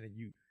come in,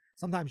 and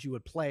sometimes you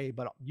would play,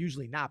 but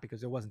usually not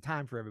because there wasn't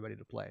time for everybody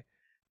to play.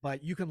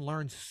 But you can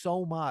learn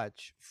so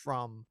much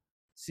from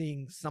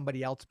seeing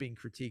somebody else being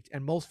critiqued.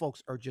 And most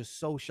folks are just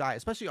so shy,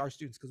 especially our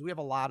students, because we have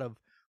a lot of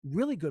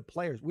really good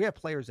players. We have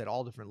players at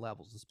all different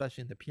levels,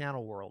 especially in the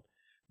piano world.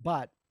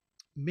 But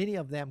many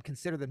of them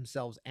consider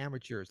themselves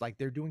amateurs. Like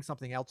they're doing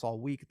something else all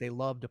week. They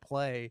love to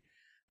play.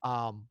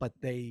 But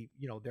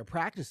they're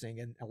practicing,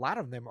 and a lot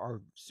of them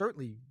are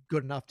certainly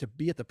good enough to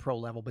be at the pro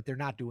level, but they're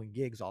not doing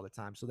gigs all the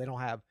time. So they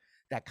don't have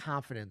that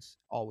confidence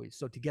always.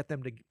 So to get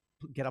them to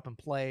get up and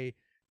play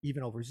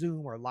even over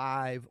Zoom or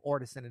live or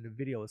to send in a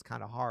video is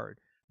kind of hard.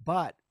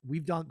 But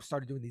we've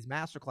started doing these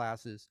master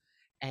classes,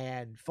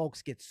 and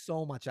folks get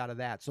so much out of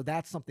that. So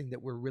that's something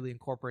that we're really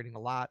incorporating a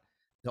lot.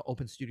 The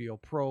Open Studio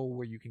Pro,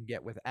 where you can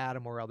get with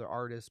Adam or other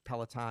artists,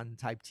 Peloton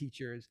type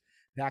teachers,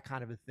 that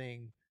kind of a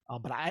thing.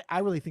 But I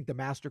really think the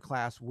master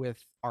class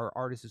with our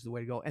artists is the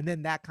way to go. And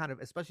then that kind of,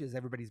 especially as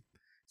everybody's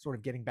sort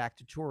of getting back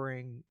to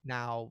touring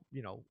now,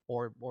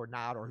 or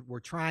not, or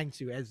we're trying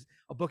to, as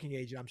a booking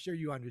agent, I'm sure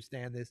you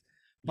understand this,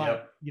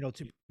 but Yep.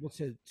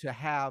 to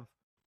have,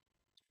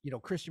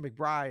 Christian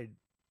McBride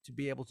to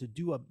be able to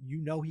do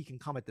he can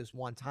come at this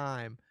one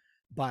time,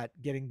 but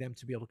getting them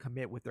to be able to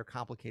commit with their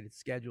complicated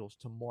schedules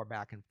to more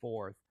back and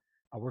forth,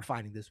 we're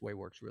finding this way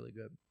works really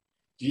good.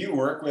 Do you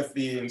work with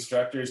the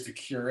instructors to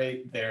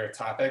curate their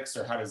topics,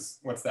 or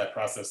what's that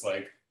process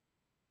like?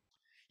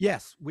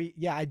 Yes,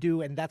 I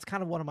do. And that's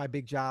kind of one of my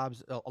big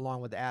jobs,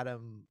 along with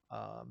Adam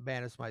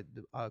Manis, my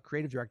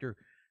creative director.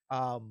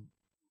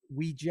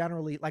 We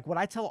generally, like what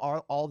I tell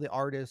all the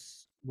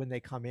artists when they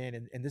come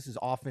in, and this is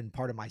often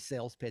part of my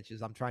sales pitch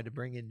is I'm trying to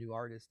bring in new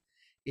artists,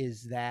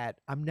 is that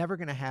I'm never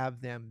going to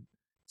have them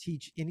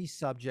teach any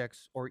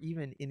subjects or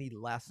even any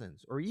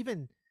lessons or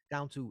even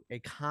down to a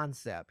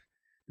concept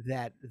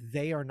that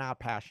they are not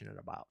passionate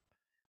about.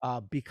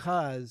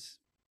 Because,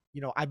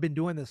 I've been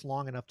doing this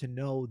long enough to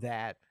know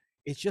that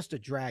it's just a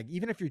drag.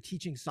 Even if you're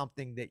teaching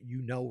something that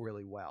you know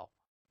really well,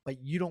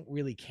 but you don't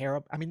really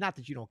care. I mean, not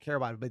that you don't care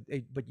about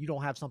it, but you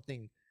don't have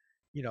something,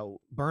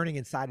 burning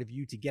inside of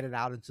you to get it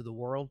out into the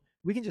world.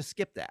 We can just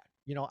skip that.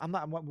 I'm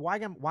not. Why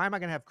am I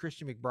going to have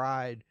Christian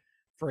McBride,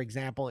 for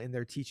example, in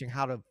there teaching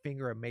how to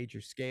finger a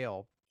major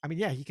scale? I mean,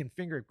 yeah, he can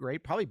finger it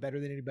great, probably better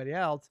than anybody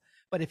else.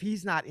 But if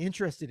he's not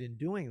interested in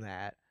doing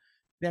that,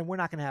 then we're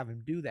not going to have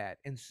him do that.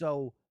 And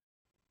so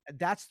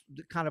that's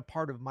the kind of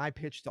part of my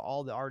pitch to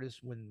all the artists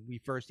when we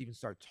first even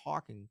start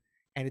talking.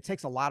 And it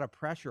takes a lot of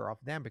pressure off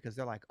them because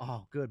they're like,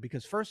 oh, good.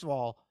 Because first of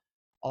all,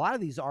 a lot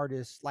of these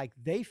artists, like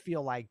they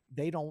feel like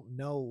they don't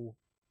know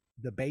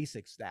the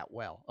basics that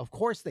well. Of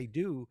course they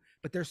do,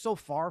 but they're so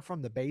far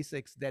from the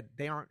basics that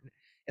they aren't,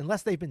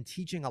 unless they've been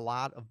teaching a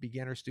lot of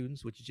beginner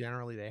students, which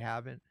generally they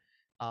haven't.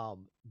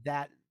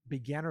 That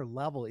beginner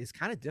level is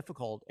kind of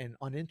difficult and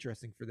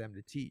uninteresting for them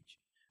to teach.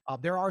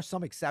 There are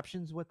some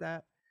exceptions with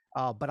that,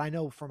 but I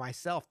know for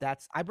myself,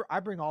 I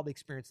bring all the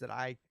experience that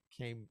I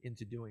came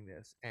into doing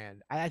this,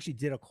 and I actually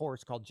did a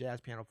course called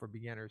Jazz Piano for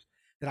Beginners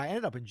that I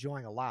ended up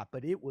enjoying a lot.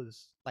 But it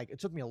was like it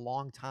took me a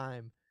long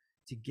time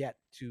to get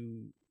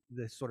to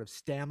the sort of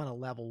stamina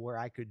level where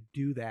I could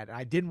do that. And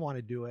I didn't want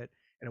to do it,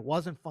 and it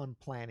wasn't fun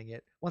planning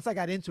it. Once I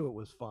got into it, it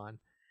was fun,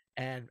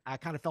 and I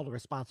kind of felt a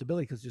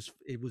responsibility because just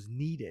it was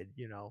needed,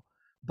 you know.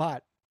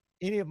 But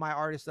any of my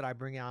artists that I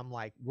bring in, I'm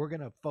like, we're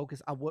gonna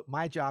focus on what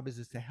my job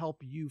is to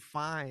help you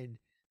find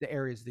the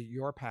areas that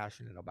you're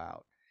passionate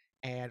about.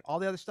 And all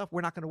the other stuff,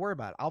 we're not going to worry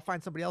about. I'll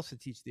find somebody else to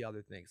teach the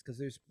other things because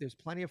there's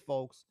plenty of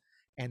folks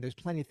and there's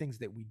plenty of things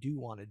that we do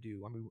want to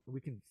do. I mean,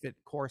 we can fit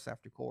course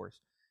after course.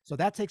 So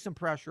that takes some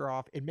pressure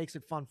off. It makes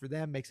it fun for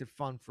them, makes it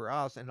fun for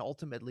us, and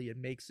ultimately it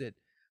makes it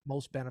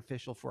most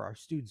beneficial for our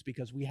students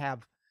because we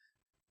have,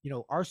 you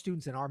know, our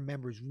students and our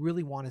members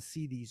really want to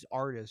see these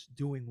artists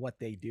doing what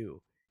they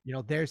do. You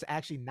know, there's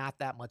actually not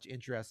that much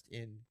interest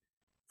in,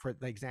 for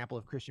the example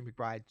of Christian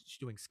McBride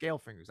doing scale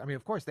fingers. I mean,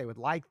 of course they would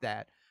like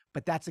that,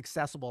 but that's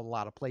accessible in a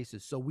lot of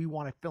places. So we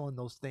want to fill in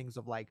those things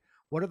of like,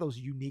 what are those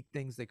unique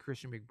things that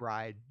Christian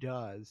McBride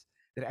does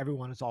that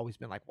everyone has always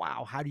been like,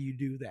 wow, how do you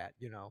do that?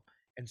 You know?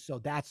 And so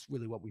that's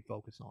really what we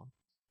focus on.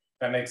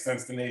 That makes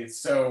sense to me.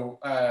 So,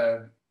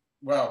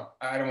 well,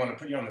 I don't want to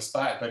put you on the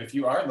spot, but if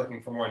you are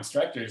looking for more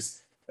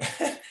instructors,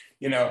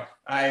 you know,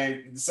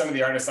 some of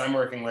the artists I'm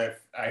working with,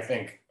 I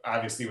think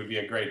obviously would be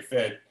a great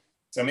fit.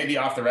 So maybe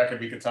off the record,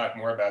 we could talk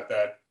more about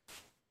that.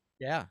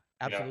 Yeah,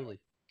 absolutely.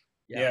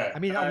 You know? Yeah. I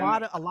mean, a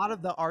lot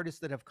of the artists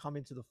that have come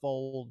into the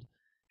fold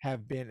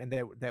have been, and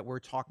that we're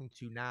talking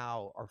to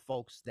now are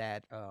folks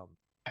that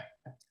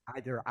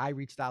either I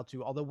reached out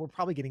to, although we're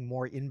probably getting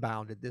more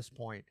inbound at this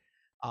point,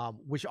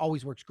 which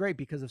always works great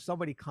because if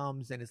somebody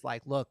comes and is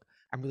like, look,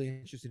 I'm really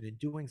interested in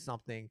doing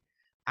something,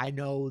 I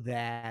know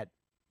that,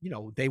 you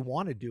know, they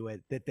want to do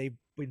it, that they've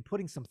been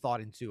putting some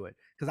thought into it.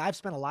 Because I've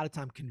spent a lot of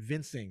time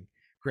convincing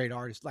great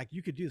artists, like,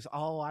 you could do this.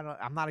 Oh,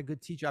 I'm not a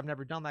good teacher. I've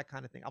never done that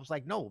kind of thing. I was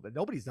like, no, but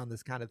nobody's done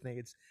this kind of thing.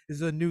 This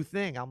is a new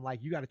thing. I'm like,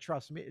 you got to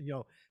trust me, you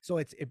know. So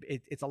it's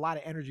a lot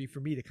of energy for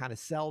me to kind of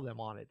sell them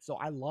on it. So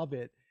I love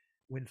it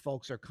when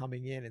folks are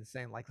coming in and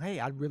saying like,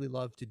 hey, I'd really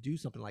love to do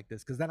something like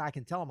this, because then I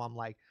can tell them, I'm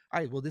like, all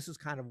right, well, this is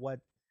kind of what.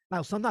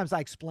 Now sometimes I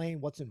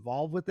explain what's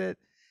involved with it,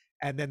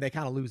 and then they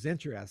kind of lose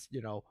interest,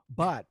 you know.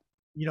 But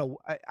you know,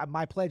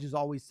 my pledge is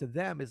always to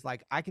them is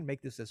like, I can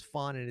make this as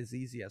fun and as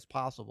easy as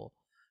possible,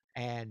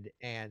 and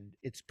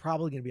it's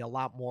probably going to be a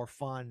lot more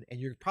fun,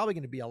 and you're probably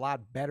going to be a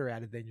lot better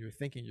at it than you're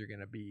thinking you're going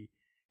to be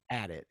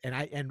at it.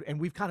 And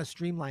we've kind of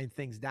streamlined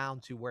things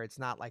down to where it's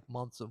not like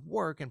months of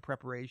work and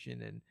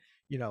preparation, and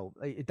you know,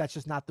 that's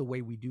just not the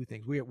way we do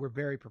things. We're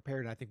very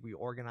prepared, and I think we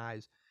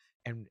organize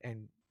and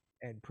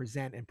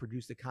present and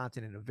produce the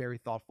content in a very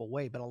thoughtful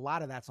way. But a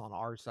lot of that's on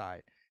our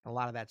side, and a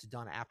lot of that's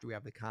done after we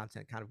have the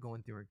content, kind of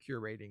going through and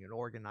curating and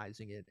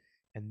organizing it,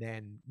 and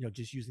then, you know,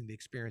 just using the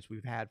experience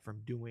we've had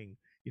from doing,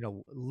 you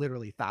know,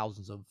 literally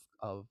thousands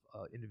of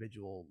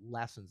individual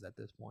lessons at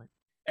this point.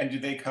 And do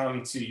they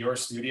come to your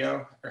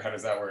studio, or how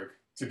does that work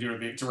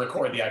to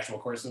record the actual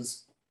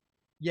courses?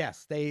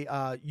 Yes, they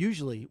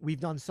usually we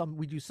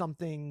do some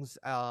things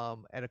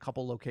at a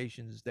couple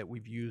locations that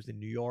we've used in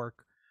New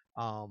York.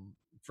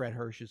 Fred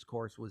Hirsch's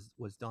course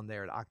was done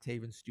there at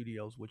Octavian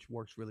Studios, which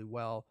works really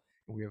well.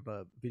 And we have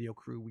a video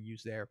crew we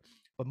use there.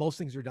 But most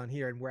things are done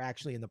here, and we're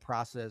actually in the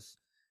process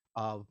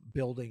of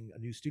building a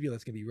new studio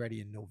that's going to be ready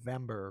in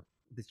November.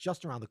 It's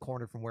just around the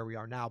corner from where we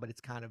are now, but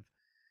it's kind of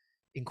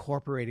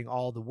incorporating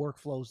all the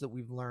workflows that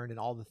we've learned and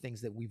all the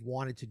things that we've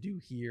wanted to do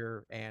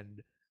here,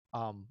 and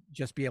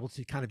just be able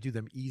to kind of do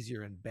them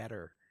easier and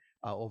better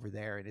over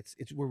there. And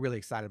we're really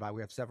excited about it.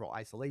 We have several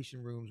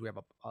isolation rooms. We have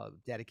a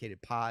dedicated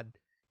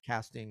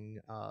podcasting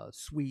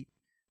suite,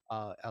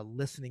 a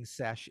listening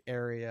sesh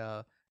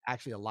area,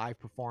 actually a live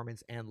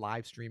performance and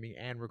live streaming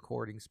and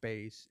recording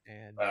space.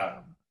 And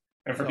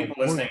and for people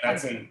listening,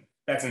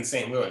 that's in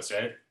St. Louis,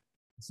 right?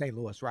 St.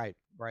 Louis,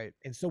 right.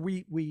 And so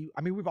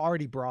I mean, we've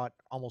already brought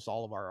almost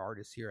all of our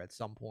artists here at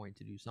some point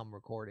to do some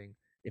recording,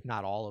 if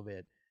not all of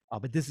it.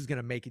 But this is going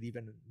to make it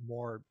even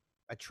more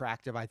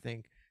attractive, I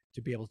think,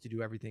 to be able to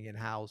do everything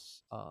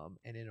in-house.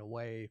 And in a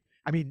way,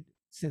 I mean,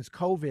 since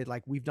COVID,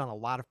 like, we've done a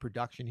lot of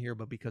production here,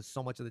 but because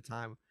so much of the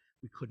time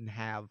we couldn't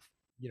have,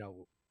 you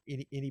know,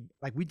 any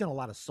like, we've done a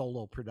lot of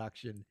solo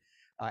production,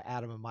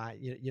 Adam and I,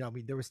 you know, I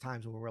mean, there was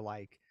times when we were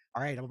like,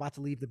 all right, I'm about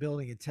to leave the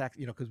building and text,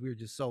 you know, because we were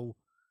just so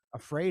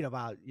afraid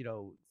about, you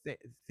know,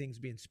 things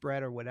being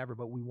spread or whatever,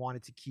 but we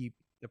wanted to keep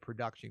the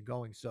production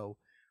going. So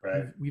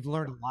right. we've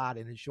learned a lot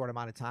in a short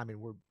amount of time, and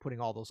we're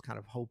putting all those kind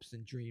of hopes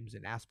and dreams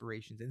and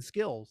aspirations and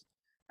skills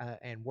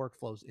and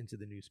workflows into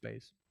the new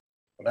space.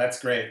 Well, that's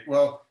great.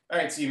 Well, all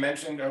right. So you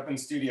mentioned Open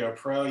Studio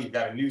Pro. You've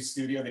got a new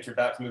studio that you're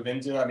about to move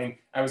into. I mean,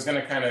 I was going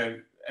to kind of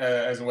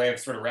as a way of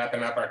sort of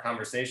wrapping up our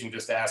conversation,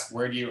 just to ask,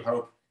 where do you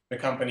hope the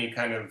company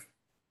kind of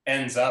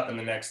ends up in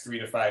the next 3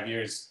 to 5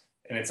 years?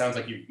 And it sounds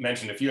like you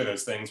mentioned a few of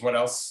those things. What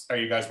else are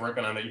you guys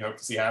working on that you hope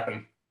to see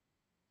happen?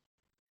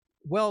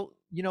 Well,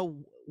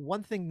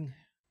 one thing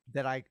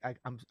that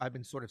I've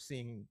been sort of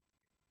seeing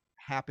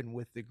happen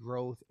with the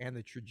growth and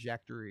the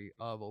trajectory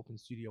of Open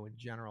Studio in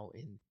general,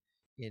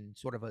 in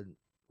sort of an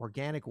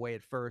organic way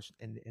at first,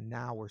 and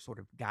now we're sort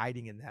of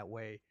guiding in that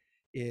way,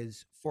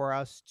 is for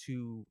us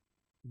to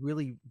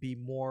really be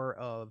more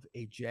of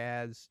a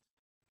jazz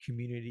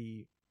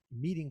community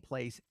meeting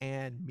place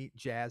and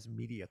jazz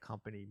media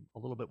company, a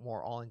little bit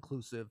more all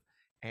inclusive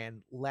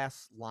and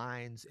less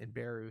lines and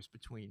barriers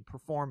between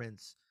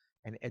performance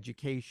and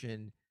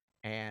education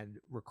and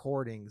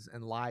recordings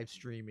and live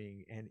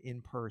streaming and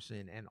in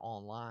person and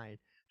online,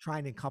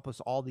 trying to encompass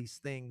all these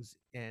things,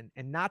 and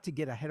not to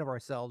get ahead of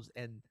ourselves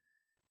and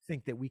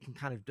think that we can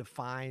kind of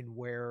define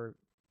where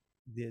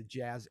the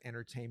jazz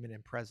entertainment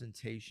and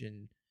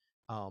presentation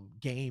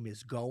game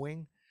is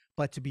going,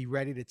 but to be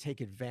ready to take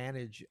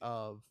advantage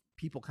of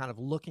people kind of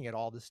looking at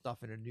all this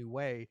stuff in a new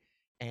way,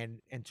 and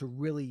to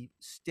really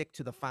stick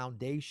to the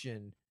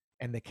foundation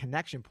and the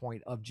connection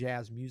point of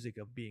jazz music,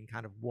 of being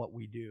kind of what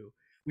we do.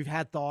 We've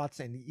had thoughts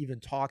and even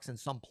talks and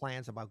some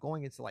plans about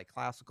going into like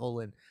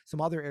classical and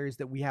some other areas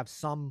that we have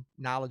some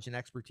knowledge and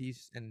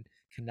expertise and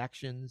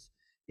connections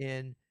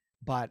in.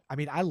 But I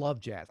mean, I love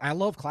jazz. I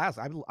love class.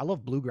 I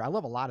love bluegrass. I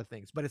love a lot of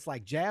things. But it's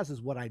like jazz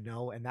is what I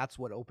know, and that's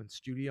what Open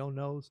Studio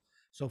knows.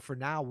 So for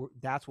now,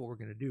 that's what we're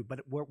going to do.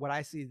 But what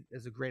I see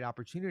as a great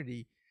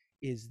opportunity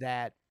is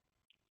that,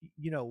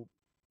 you know,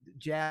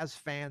 jazz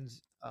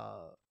fans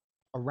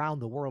around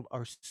the world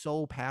are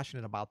so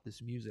passionate about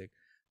this music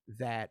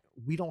that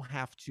we don't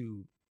have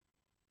to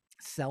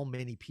sell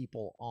many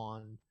people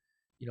on,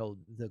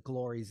 the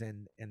glories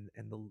and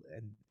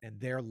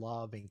their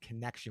love and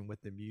connection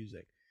with the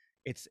music.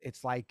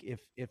 It's like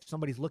if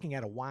somebody's looking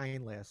at a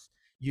wine list,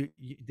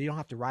 they don't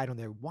have to write on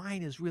there,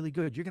 wine is really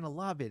good, you're gonna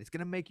love it, it's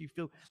gonna make you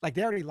feel like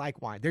they already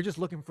like wine. They're just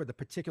looking for the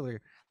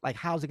particular, like,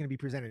 how's it gonna be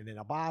presented in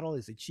a bottle,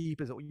 is it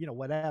cheap, is it,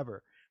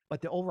 whatever.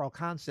 But the overall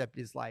concept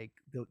is like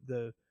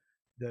the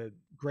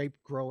grape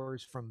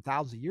growers from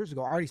thousands of years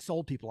ago already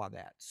sold people on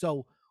that.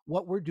 So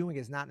what we're doing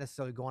is not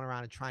necessarily going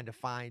around and trying to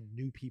find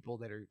new people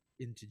that are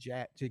into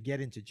jazz to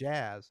get into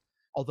jazz,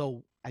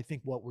 although I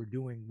think what we're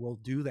doing will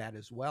do that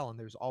as well. And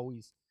there's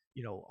always,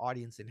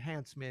 audience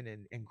enhancement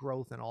and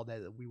growth and all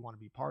that we want to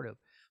be part of.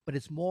 But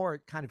it's more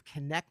kind of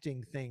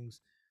connecting things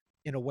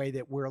in a way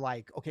that we're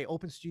like, okay,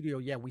 Open Studio,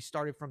 yeah, we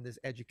started from this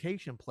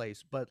education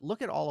place, but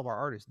look at all of our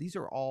artists. These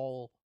are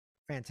all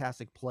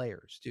fantastic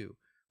players too.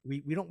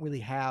 We don't really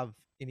have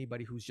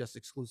anybody who's just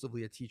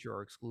exclusively a teacher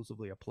or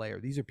exclusively a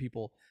player. These are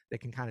people that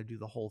can kind of do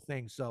the whole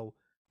thing. So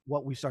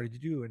what we started to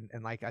do,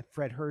 and like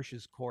Fred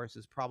Hirsch's course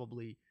is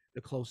probably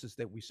the closest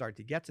that we started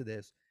to get to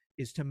this,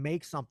 is to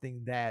make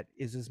something that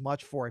is as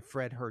much for a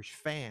Fred Hirsch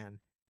fan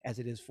as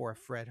it is for a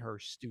Fred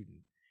Hirsch student,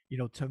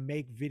 to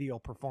make video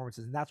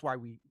performances. And that's why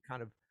we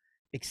kind of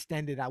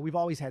extended out. We've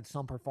always had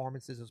some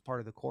performances as part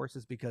of the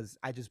courses, because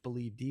I just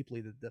believe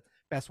deeply that the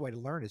best way to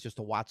learn is just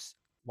to watch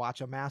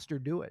a master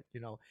do it,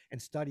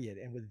 and study it.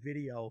 And with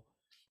video,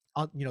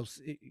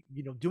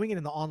 doing it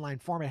in the online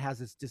format has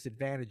its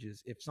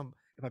disadvantages. If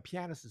a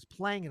pianist is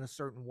playing in a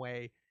certain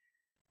way,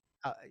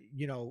 uh,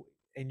 you know,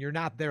 and you're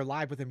not there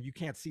live with them, you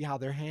can't see how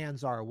their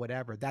hands are or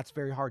whatever. That's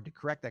very hard to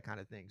correct, that kind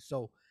of thing.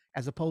 So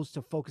as opposed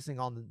to focusing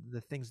on the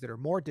things that are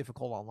more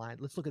difficult online,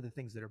 let's look at the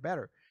things that are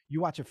better.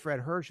 You watch a Fred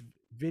Hirsch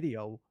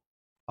video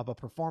of a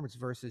performance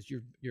versus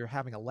you're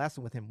having a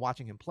lesson with him,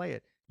 watching him play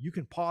it. You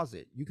can pause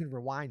it, you can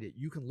rewind it,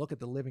 you can look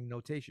at the living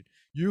notation,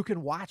 you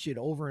can watch it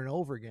over and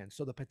over again.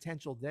 So the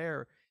potential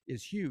there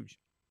is huge.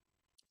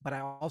 But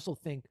I also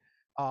think,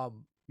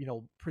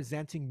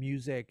 presenting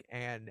music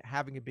and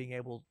having it being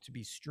able to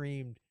be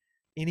streamed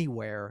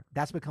anywhere,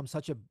 that's become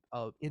such a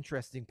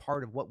interesting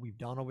part of what we've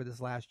done over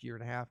this last year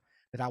and a half,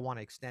 that I want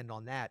to extend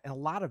on that. And a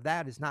lot of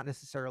that is not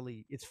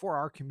necessarily, it's for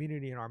our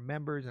community and our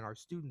members and our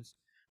students,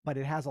 but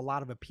it has a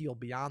lot of appeal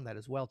beyond that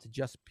as well, to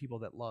just people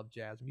that love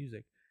jazz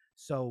music.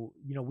 So,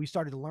 we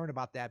started to learn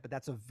about that, but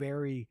that's a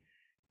very,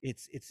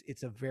 it's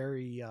a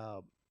very,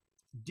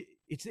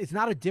 it's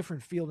not a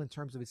different field in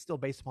terms of, it's still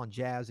based upon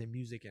jazz and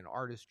music and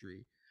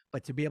artistry,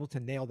 but to be able to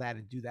nail that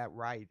and do that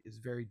right is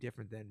very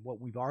different than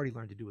what we've already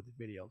learned to do with the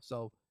video.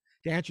 So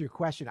to answer your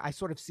question, I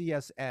sort of see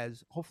us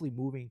as hopefully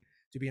moving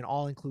to be an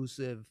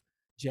all-inclusive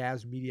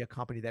jazz media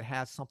company that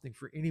has something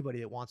for anybody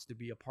that wants to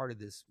be a part of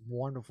this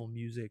wonderful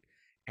music.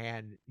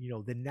 And,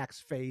 the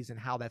next phase and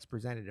how that's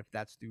presented, if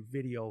that's through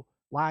video,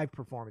 live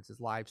performances,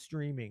 live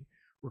streaming,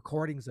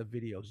 recordings of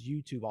videos,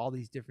 YouTube, all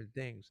these different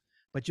things,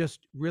 but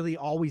just really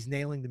always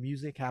nailing the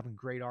music, having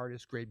great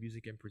artists, great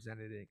music, and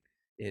presenting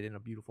it in a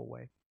beautiful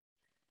way.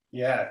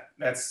 Yeah,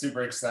 that's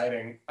super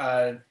exciting.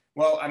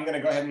 Well, I'm going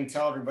to go ahead and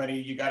tell everybody,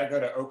 you got to go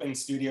to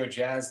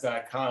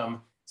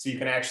openstudiojazz.com so you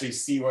can actually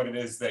see what it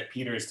is that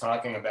Peter is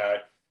talking about.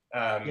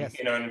 Yes.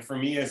 And for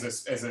me as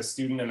a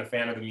student and a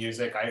fan of the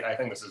music, I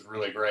think this is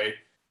really great.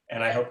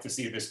 And I hope to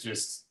see this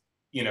just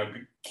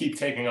keep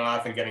taking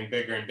off and getting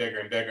bigger and bigger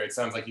and bigger. It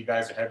sounds like you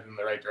guys are headed in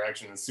the right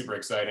direction. It's super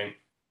exciting.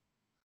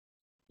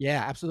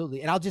 Yeah,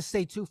 absolutely. And I'll just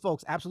say too,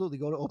 folks, absolutely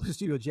go to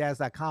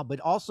openstudiojazz.com, but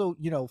also,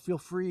 feel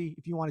free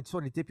if you want to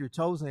sort of dip your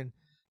toes in,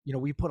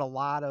 we put a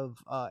lot of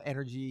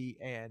energy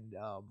and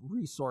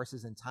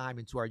resources and time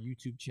into our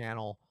YouTube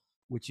channel,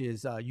 which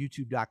is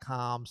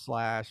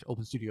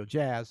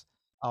youtube.com/openstudiojazz,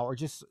 or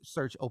just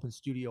search Open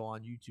Studio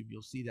on YouTube.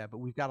 You'll see that. But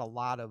we've got a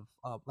lot of,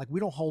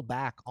 we don't hold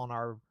back on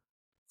our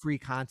free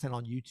content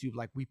on YouTube.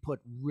 Like, we put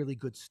really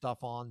good stuff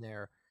on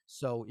there.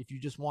 So if you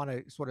just want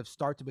to sort of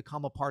start to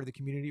become a part of the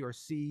community or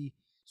see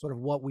sort of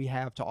what we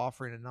have to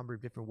offer in a number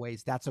of different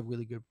ways, that's a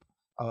really good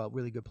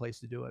place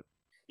to do it.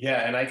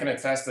 Yeah, and I can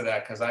attest to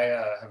that because I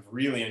have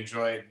really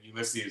enjoyed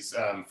Ulysses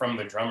from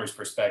the drummer's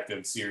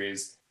perspective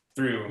series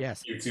through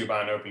Yes. YouTube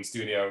on Open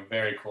Studio.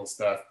 Very cool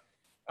stuff.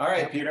 All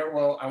right, Yep. Peter.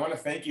 Well, I want to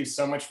thank you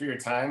so much for your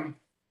time.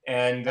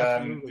 And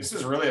this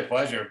was really a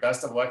pleasure.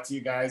 Best of luck to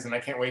you guys. And I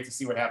can't wait to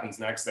see what happens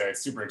next there.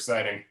 It's super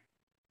exciting.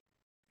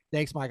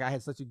 Thanks, Mike. I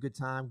had such a good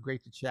time.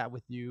 Great to chat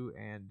with you.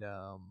 And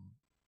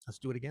let's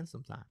do it again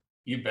sometime.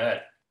 You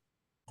bet.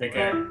 Take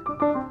care.